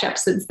playing catch up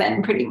since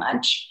then, pretty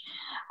much.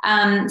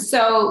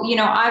 So,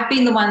 I've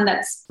been the one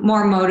that's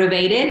more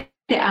motivated.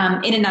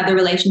 In another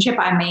relationship,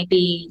 I may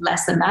be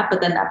less than that,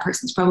 but then that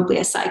person's probably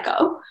a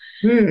psycho.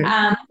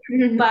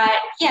 But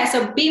yeah,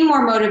 so being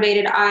more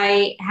motivated,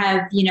 I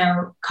have,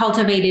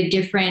 cultivated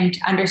different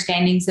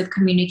understandings of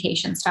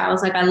communication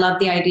styles. Like I love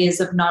the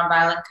ideas of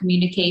nonviolent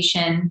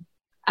communication,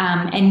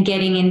 and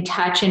getting in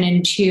touch and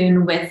in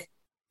tune with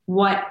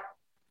what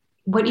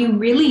you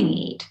really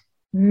need,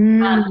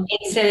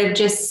 instead of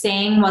just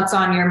saying what's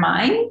on your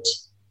mind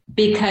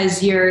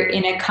because you're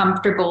in a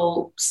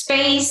comfortable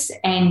space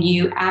and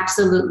you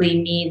absolutely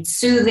need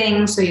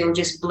soothing. So you'll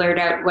just blurt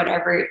out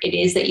whatever it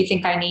is that you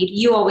think I need.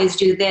 You always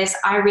do this.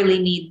 I really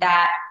need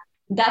that.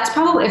 That's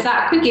probably, if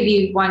that could give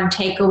you one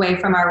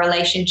takeaway from our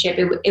relationship,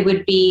 it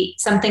would be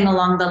something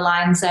along the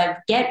lines of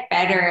get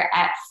better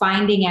at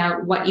finding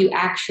out what you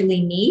actually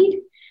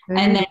need,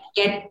 and then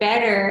get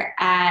better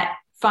at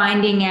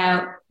finding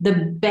out the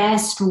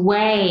best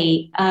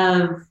way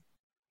of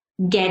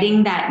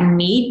getting that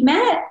need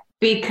met.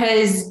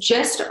 Because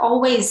just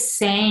always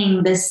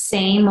saying the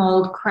same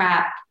old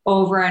crap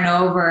over and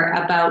over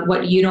about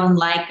what you don't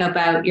like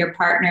about your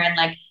partner, and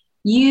like,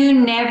 you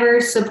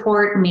never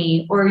support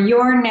me, or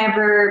you're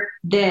never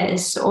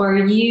this, or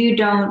you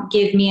don't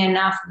give me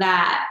enough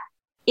that.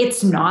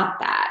 It's not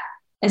that.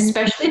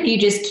 Especially if you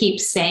just keep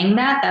saying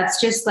that,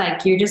 that's just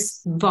like, you're just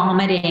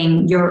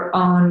vomiting your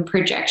own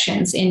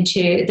projections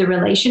into the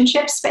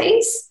relationship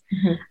space.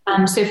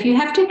 So if you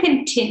have to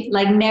continue,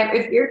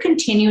 if you're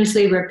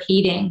continuously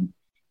repeating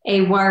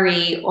a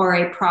worry or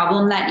a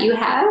problem that you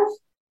have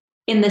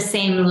in the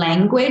same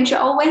language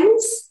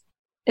always,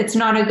 it's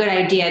not a good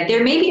idea.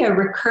 There may be a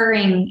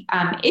recurring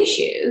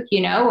issue,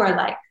 or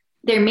like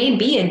there may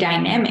be a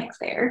dynamic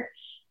there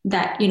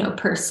that,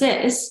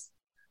 persists,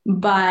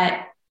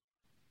 but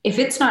if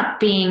it's not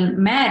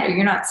being met, or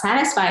you're not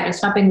satisfied, or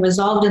it's not being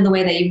resolved in the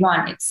way that you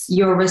want, it's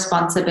your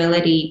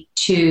responsibility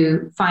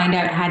to find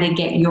out how to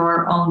get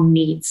your own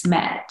needs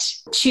met.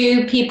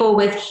 Two people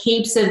with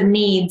heaps of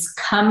needs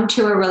come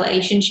to a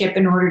relationship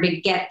in order to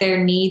get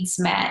their needs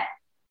met,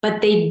 but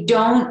they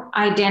don't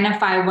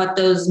identify what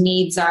those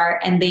needs are,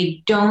 and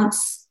they don't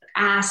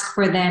ask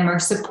for them or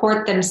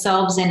support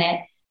themselves in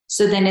it.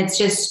 So then it's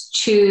just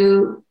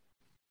too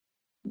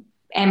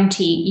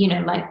empty,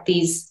 like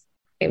these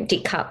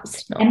empty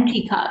cups.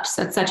 Empty cups.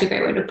 That's such a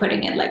great way of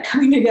putting it. Like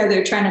coming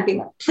together, trying to be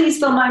like, please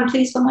fill mine,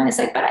 please fill mine. It's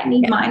like, but I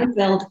need mine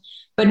filled.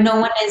 But no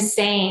one is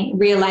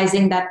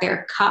realizing that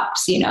they're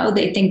cups,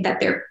 they think that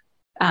they're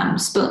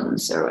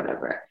spoons or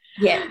whatever.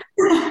 Yeah.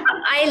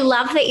 I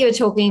love that you're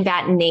talking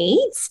about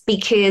needs,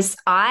 because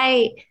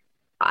I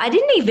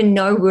didn't even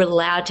know we're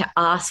allowed to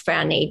ask for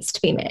our needs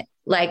to be met.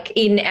 Like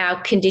in our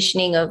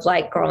conditioning of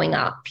like growing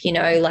up,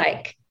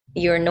 like,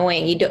 you're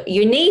annoying,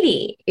 you're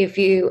needy if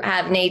you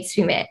have needs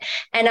to be met.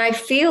 And I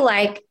feel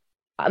like,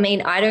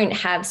 I don't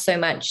have so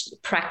much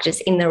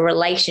practice in the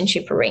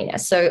relationship arena.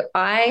 So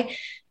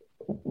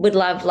would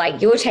love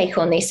like your take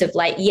on this of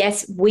like,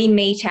 yes, we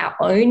meet our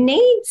own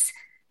needs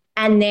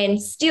and then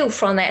still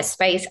from that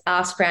space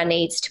ask for our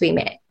needs to be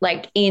met,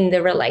 like in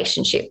the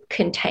relationship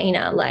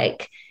container,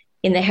 like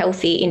in the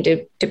healthy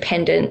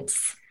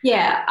interdependence.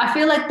 Yeah, I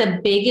feel like the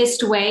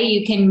biggest way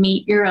you can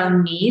meet your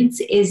own needs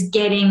is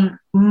getting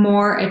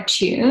more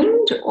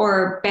attuned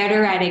or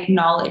better at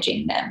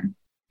acknowledging them,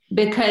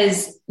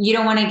 because you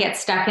don't want to get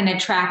stuck in a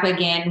trap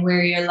again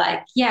where you're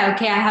like, yeah,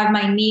 okay, I have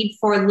my need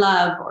for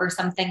love or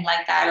something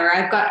like that, or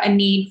I've got a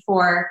need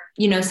for,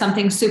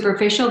 something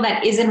superficial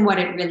that isn't what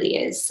it really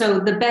is. So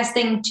the best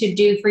thing to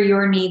do for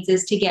your needs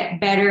is to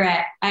get better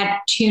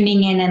at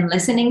tuning in and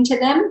listening to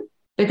them,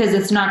 because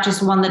it's not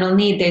just one little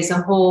need.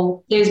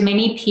 There's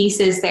many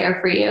pieces there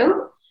for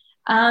you.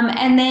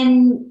 And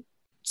then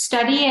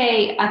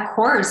study a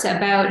course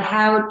about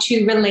how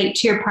to relate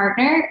to your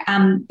partner.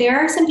 There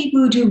are some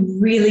people who do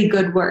really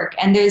good work,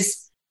 and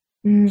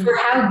for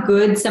how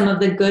good some of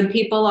the good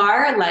people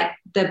are, like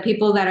the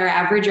people that are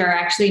average are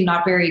actually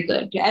not very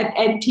good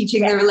at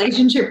teaching the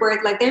relationship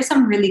work. Like there's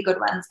some really good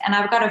ones. And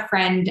I've got a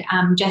friend,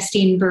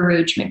 Justine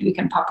Baruch, maybe we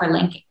can pop her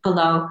link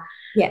below.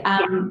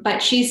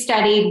 But she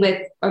studied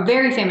with a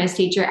very famous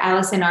teacher,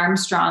 Alison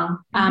Armstrong,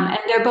 and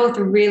they're both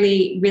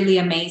really, really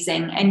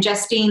amazing. And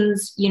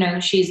Justine's,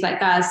 she's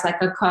like us, like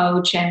a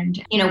coach,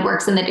 and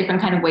works in the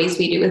different kind of ways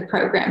we do with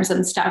programs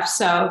and stuff.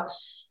 So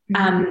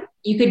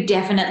you could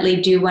definitely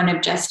do one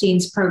of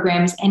Justine's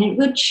programs, and it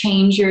would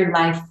change your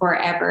life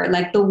forever.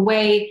 Like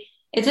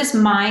it's just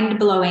mind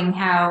blowing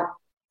how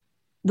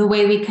the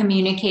way we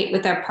communicate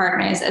with our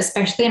partners,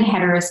 especially in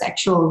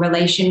heterosexual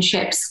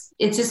relationships,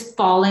 it's just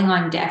falling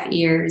on deaf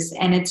ears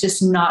and it's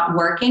just not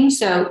working.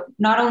 So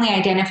not only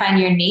identifying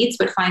your needs,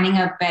 but finding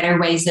out better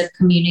ways of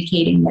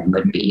communicating them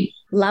would be.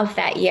 Love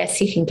that.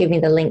 Yes, you can give me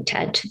the link to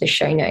add to the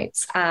show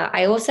notes.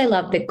 I also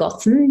love the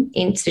Gottman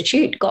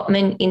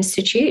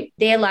Institute.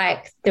 They're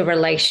like the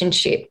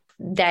relationship.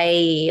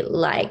 They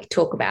like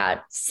talk about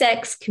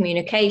sex,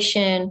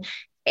 communication,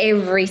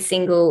 every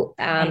single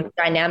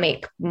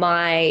dynamic.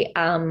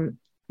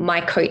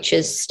 My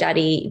coaches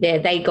study there.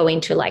 They go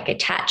into like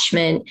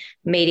attachment,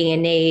 meeting your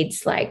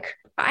needs. Like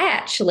I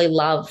actually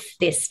love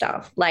this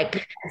stuff.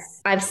 Like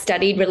I've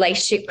studied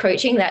relationship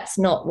coaching. That's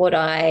not what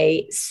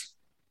I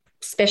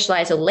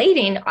specialize or lead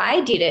in.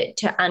 I did it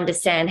to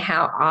understand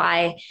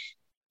how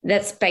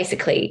that's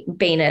basically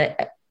been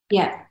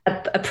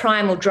a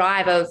primal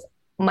drive of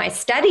my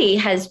study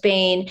has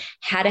been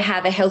how to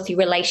have a healthy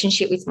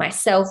relationship with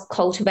myself,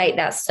 cultivate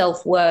that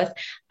self-worth,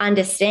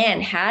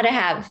 understand how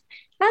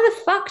the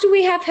fuck do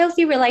we have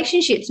healthy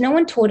relationships? No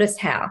one taught us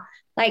how.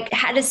 Like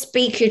how to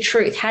speak your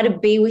truth, how to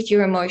be with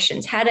your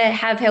emotions, how to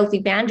have healthy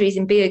boundaries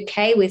and be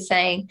okay with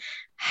saying,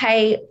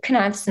 hey, can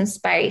I have some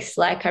space?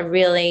 Like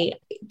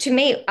to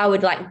me, I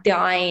would like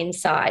die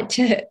inside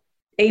to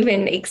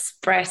even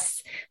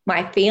express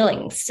my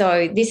feelings.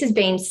 So this has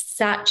been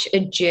such a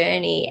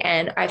journey,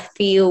 and I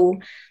feel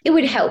it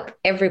would help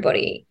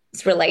everybody's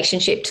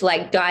relationship to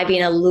like dive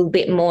in a little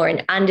bit more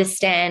and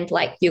understand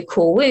like your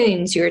core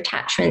wounds, your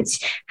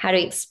attachments, how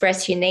to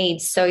express your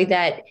needs so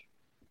that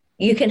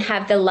you can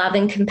have the love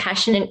and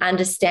compassion and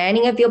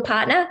understanding of your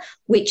partner,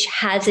 which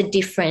has a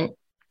different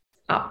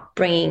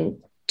upbringing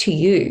to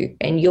you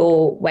and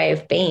your way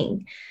of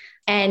being,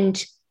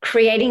 and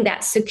creating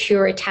that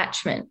secure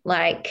attachment.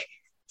 Like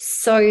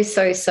so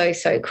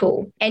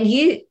cool. And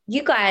you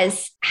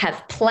guys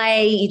have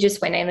play. You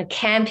just went on a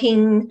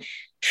camping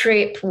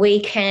trip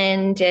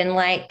weekend, and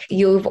like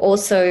you've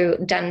also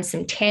done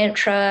some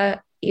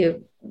tantra. You're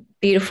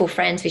beautiful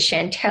friends with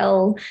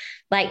Chantel.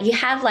 Like you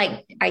have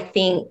like, I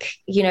think,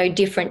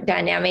 different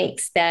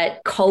dynamics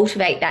that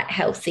cultivate that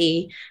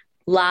healthy,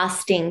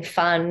 lasting,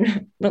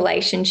 fun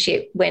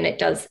relationship when it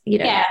does,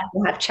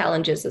 have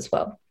challenges as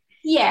well.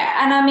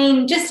 Yeah. And I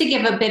mean, just to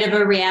give a bit of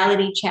a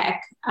reality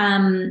check,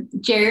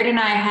 Jared and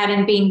I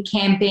hadn't been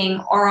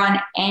camping or on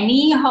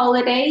any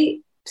holiday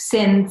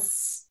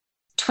since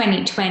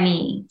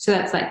 2020. So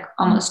that's like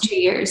almost 2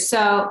 years.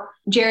 So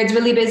Jared's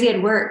really busy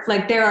at work.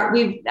 Like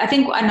I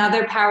think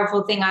another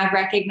powerful thing I've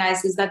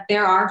recognized is that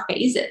there are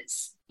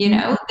phases,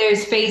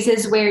 there's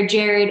phases where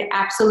Jared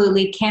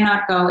absolutely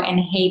cannot go and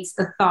hates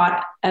the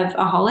thought of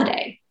a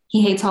holiday.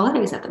 He hates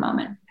holidays at the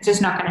moment. It's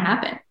just not going to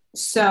happen.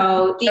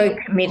 So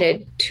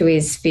committed to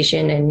his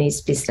vision and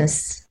his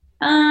business.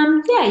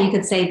 Yeah, you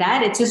could say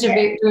that. It's just a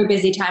very, very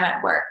busy time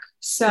at work.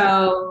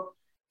 So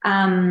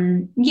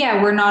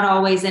we're not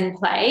always in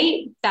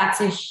play. That's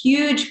a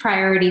huge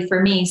priority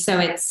for me. So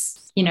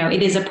it's,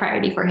 it is a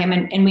priority for him,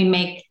 and we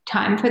make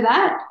time for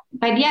that.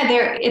 But yeah,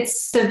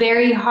 it's a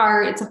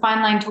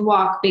fine line to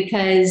walk,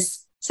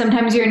 because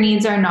sometimes your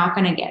needs are not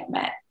going to get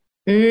met.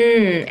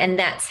 And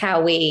that's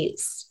how we,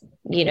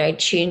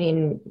 tune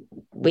in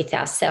with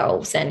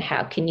ourselves, and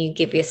how can you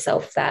give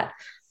yourself that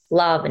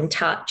love and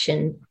touch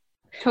and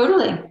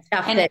totally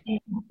stuff that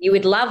you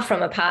would love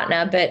from a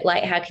partner, but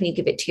like, how can you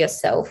give it to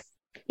yourself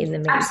in the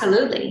middle?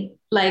 Absolutely.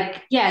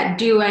 Like, yeah,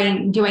 do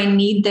I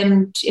need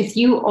them? If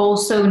you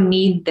also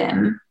need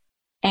them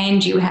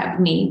and you have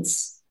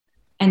needs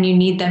and you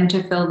need them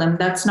to fill them,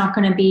 that's not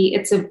going to be,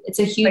 it's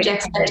a huge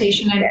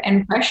expectation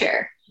and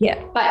pressure.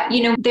 Yeah. But,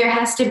 there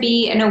has to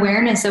be an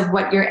awareness of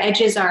what your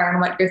edges are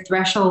and what your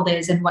threshold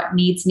is and what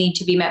needs need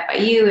to be met by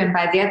you and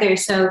by the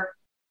others. So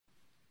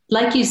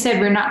like you said,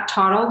 we're not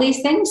taught all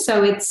these things.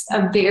 So it's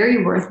a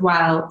very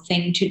worthwhile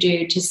thing to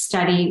do, to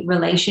study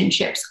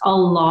relationships a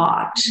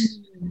lot.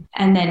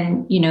 And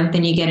then,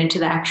 then you get into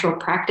the actual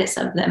practice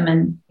of them.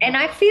 And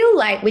I feel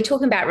like we're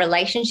talking about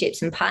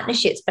relationships and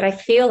partnerships, but I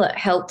feel it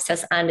helps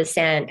us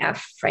understand our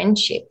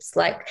friendships.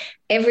 Like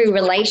every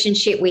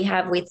relationship we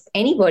have with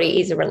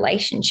anybody is a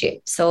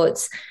relationship. So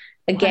it's,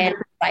 again,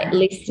 like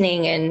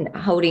listening and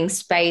holding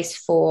space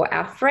for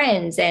our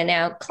friends and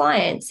our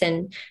clients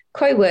and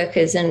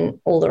co-workers and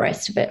all the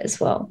rest of it as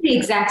well. The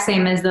exact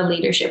same as the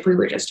leadership we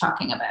were just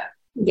talking about.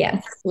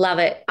 Yeah, love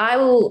it. I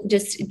will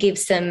just give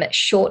some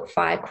short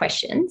fire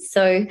questions.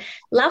 So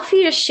love for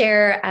you to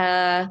share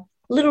a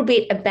little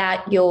bit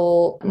about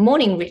your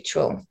morning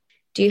ritual.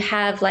 Do you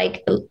have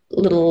like a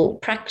little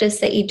practice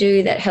that you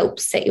do that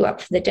helps set you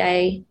up for the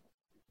day?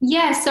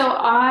 Yeah, so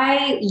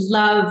I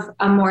love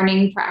a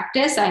morning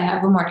practice. I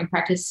have a morning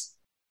practice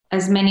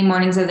as many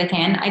mornings as I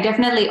can. I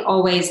definitely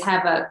always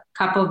have a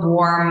cup of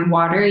warm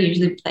water,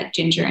 usually with like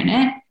ginger in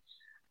it.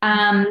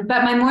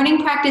 But my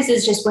morning practice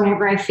is just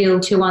whatever I feel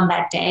to on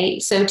that day.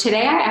 So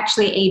today I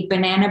actually ate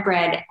banana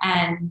bread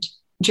and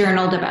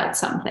journaled about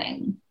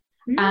something.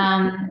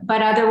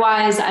 But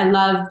otherwise, I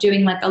love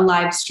doing like a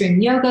live stream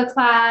yoga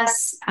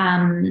class.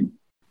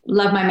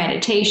 Love my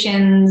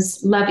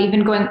meditations. Love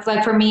even going,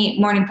 like for me,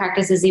 morning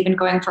practice is even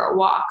going for a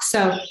walk.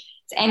 So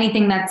it's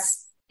anything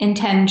that's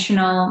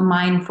intentional,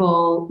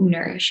 mindful,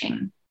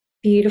 nourishing.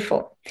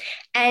 Beautiful.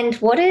 And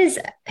who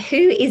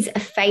is a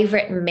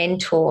favorite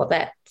mentor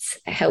that's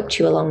helped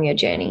you along your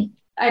journey?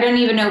 I don't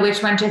even know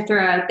which one to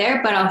throw out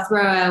there, but I'll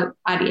throw out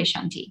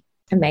Adyashanti.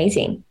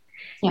 Amazing.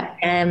 Yeah.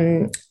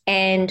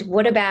 And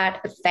what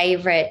about a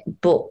favorite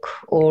book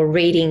or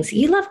readings?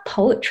 You love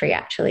poetry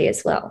actually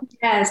as well.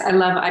 Yes, I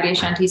love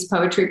Adyashanti's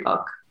poetry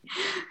book.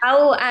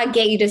 I'll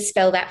get you to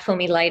spell that for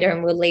me later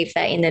and we'll leave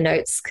that in the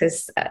notes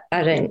because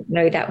I don't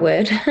know that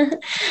word.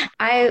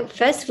 I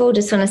first of all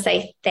just want to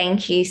say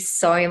thank you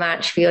so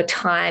much for your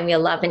time, your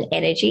love and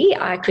energy.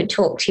 I could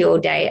talk to you all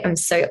day. I'm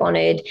so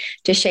honored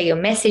to share your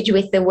message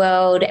with the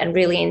world and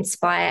really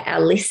inspire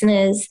our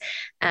listeners.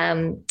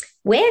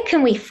 Where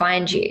can we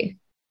find you?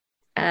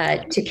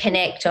 To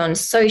connect on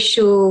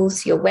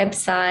socials, your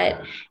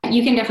website?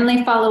 You can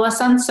definitely follow us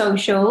on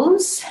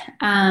socials.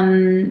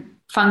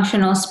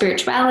 Functional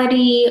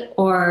Spirituality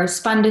or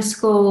Spunda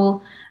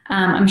School.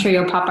 I'm sure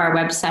you'll pop our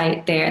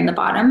website there in the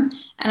bottom.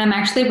 And I'm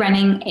actually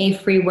running a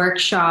free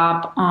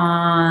workshop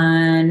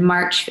on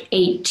March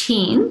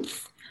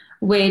 18th,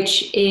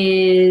 which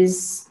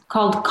is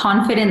called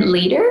Confident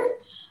Leader.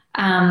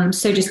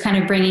 So just kind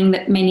of bringing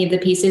many of the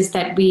pieces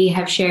that we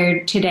have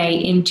shared today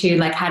into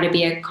like how to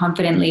be a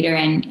confident leader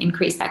and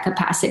increase that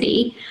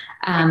capacity.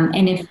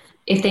 And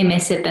if they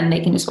miss it, then they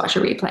can just watch a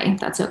replay.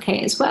 That's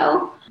okay as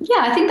well.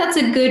 Yeah, I think that's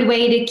a good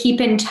way to keep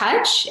in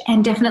touch,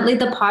 and definitely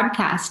the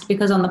podcast,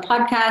 because on the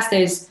podcast,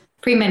 there's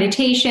free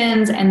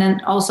meditations and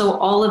then also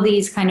all of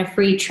these kind of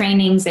free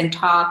trainings and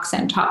talks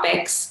and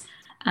topics.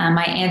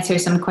 I answer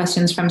some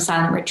questions from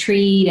Silent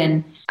Retreat,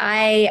 and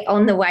I,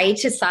 on the way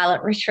to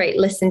Silent Retreat,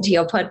 listened to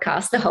your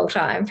podcast the whole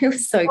time. It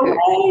was so good.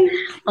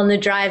 On the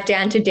drive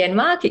down to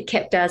Denmark, it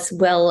kept us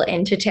well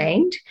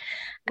entertained.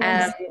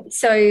 Yes.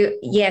 So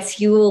yes,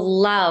 you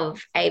will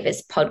love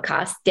Ava's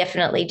podcast.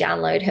 Definitely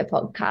download her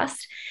podcast.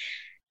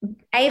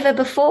 Ava,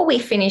 before we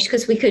finish,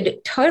 because we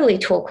could totally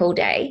talk all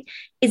day,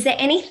 is there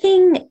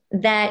anything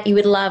that you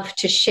would love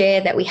to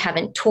share that we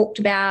haven't talked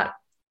about?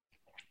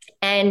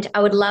 And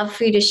I would love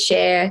for you to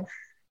share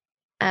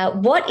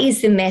what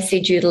is the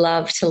message you'd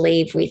love to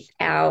leave with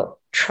our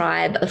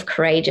tribe of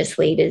courageous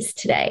leaders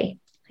today?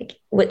 Like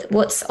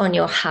what's on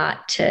your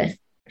heart to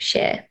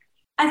share?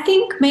 I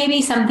think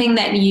maybe something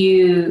that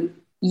you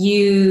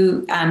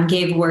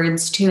gave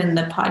words to in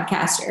the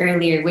podcast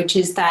earlier, which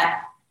is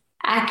that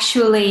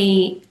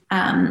actually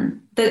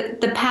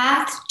the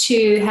path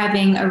to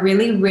having a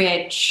really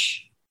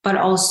rich but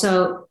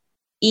also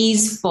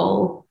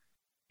easeful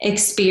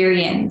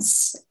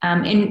experience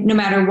in no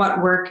matter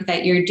what work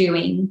that you're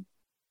doing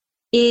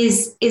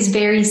is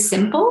very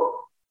simple.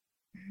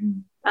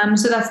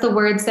 So that's the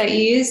words that you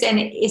use.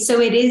 And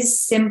so it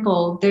is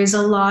simple. There's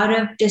a lot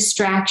of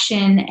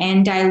distraction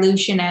and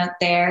dilution out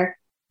there,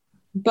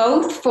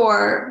 both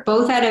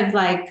out of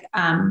like,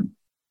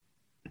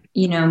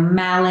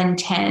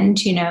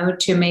 malintent,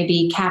 to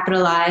maybe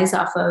capitalize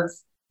off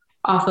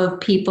of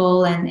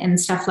people and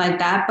stuff like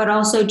that. But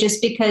also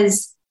just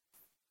because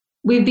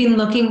we've been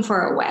looking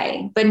for a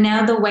way, but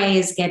now the way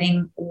is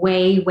getting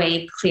way,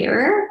 way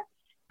clearer.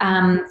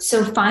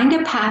 So find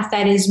a path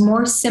that is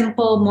more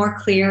simple, more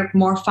clear,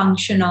 more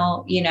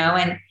functional,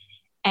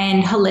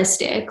 and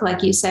holistic,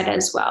 like you said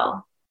as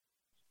well.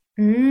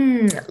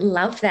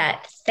 Love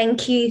that.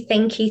 Thank you.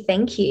 Thank you.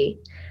 Thank you.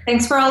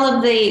 Thanks for all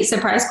of the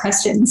surprise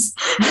questions.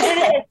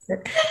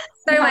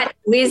 So much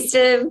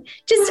wisdom,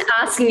 just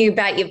asking you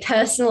about your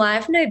personal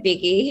life, no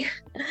biggie.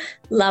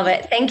 Love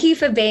it. Thank you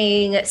for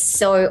being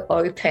so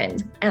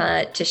open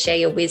to share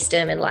your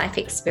wisdom and life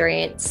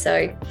experience.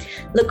 So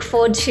look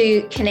forward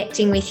to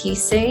connecting with you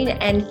soon.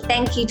 And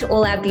thank you to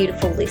all our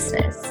beautiful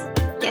listeners.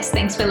 Yes,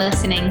 thanks for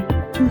listening.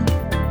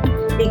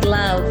 Big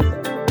love.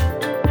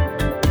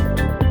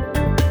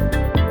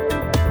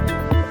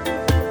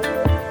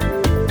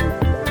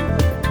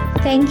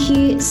 Thank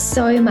you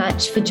so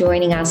much for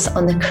joining us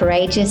on the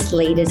Courageous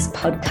Leaders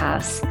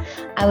podcast.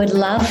 I would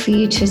love for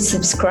you to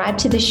subscribe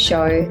to the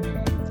show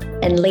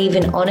and leave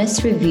an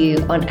honest review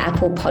on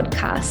Apple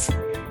Podcasts.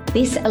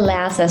 This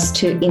allows us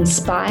to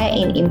inspire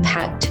and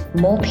impact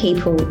more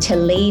people to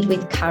lead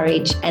with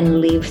courage and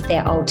live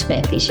their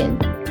ultimate vision.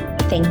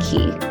 Thank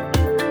you.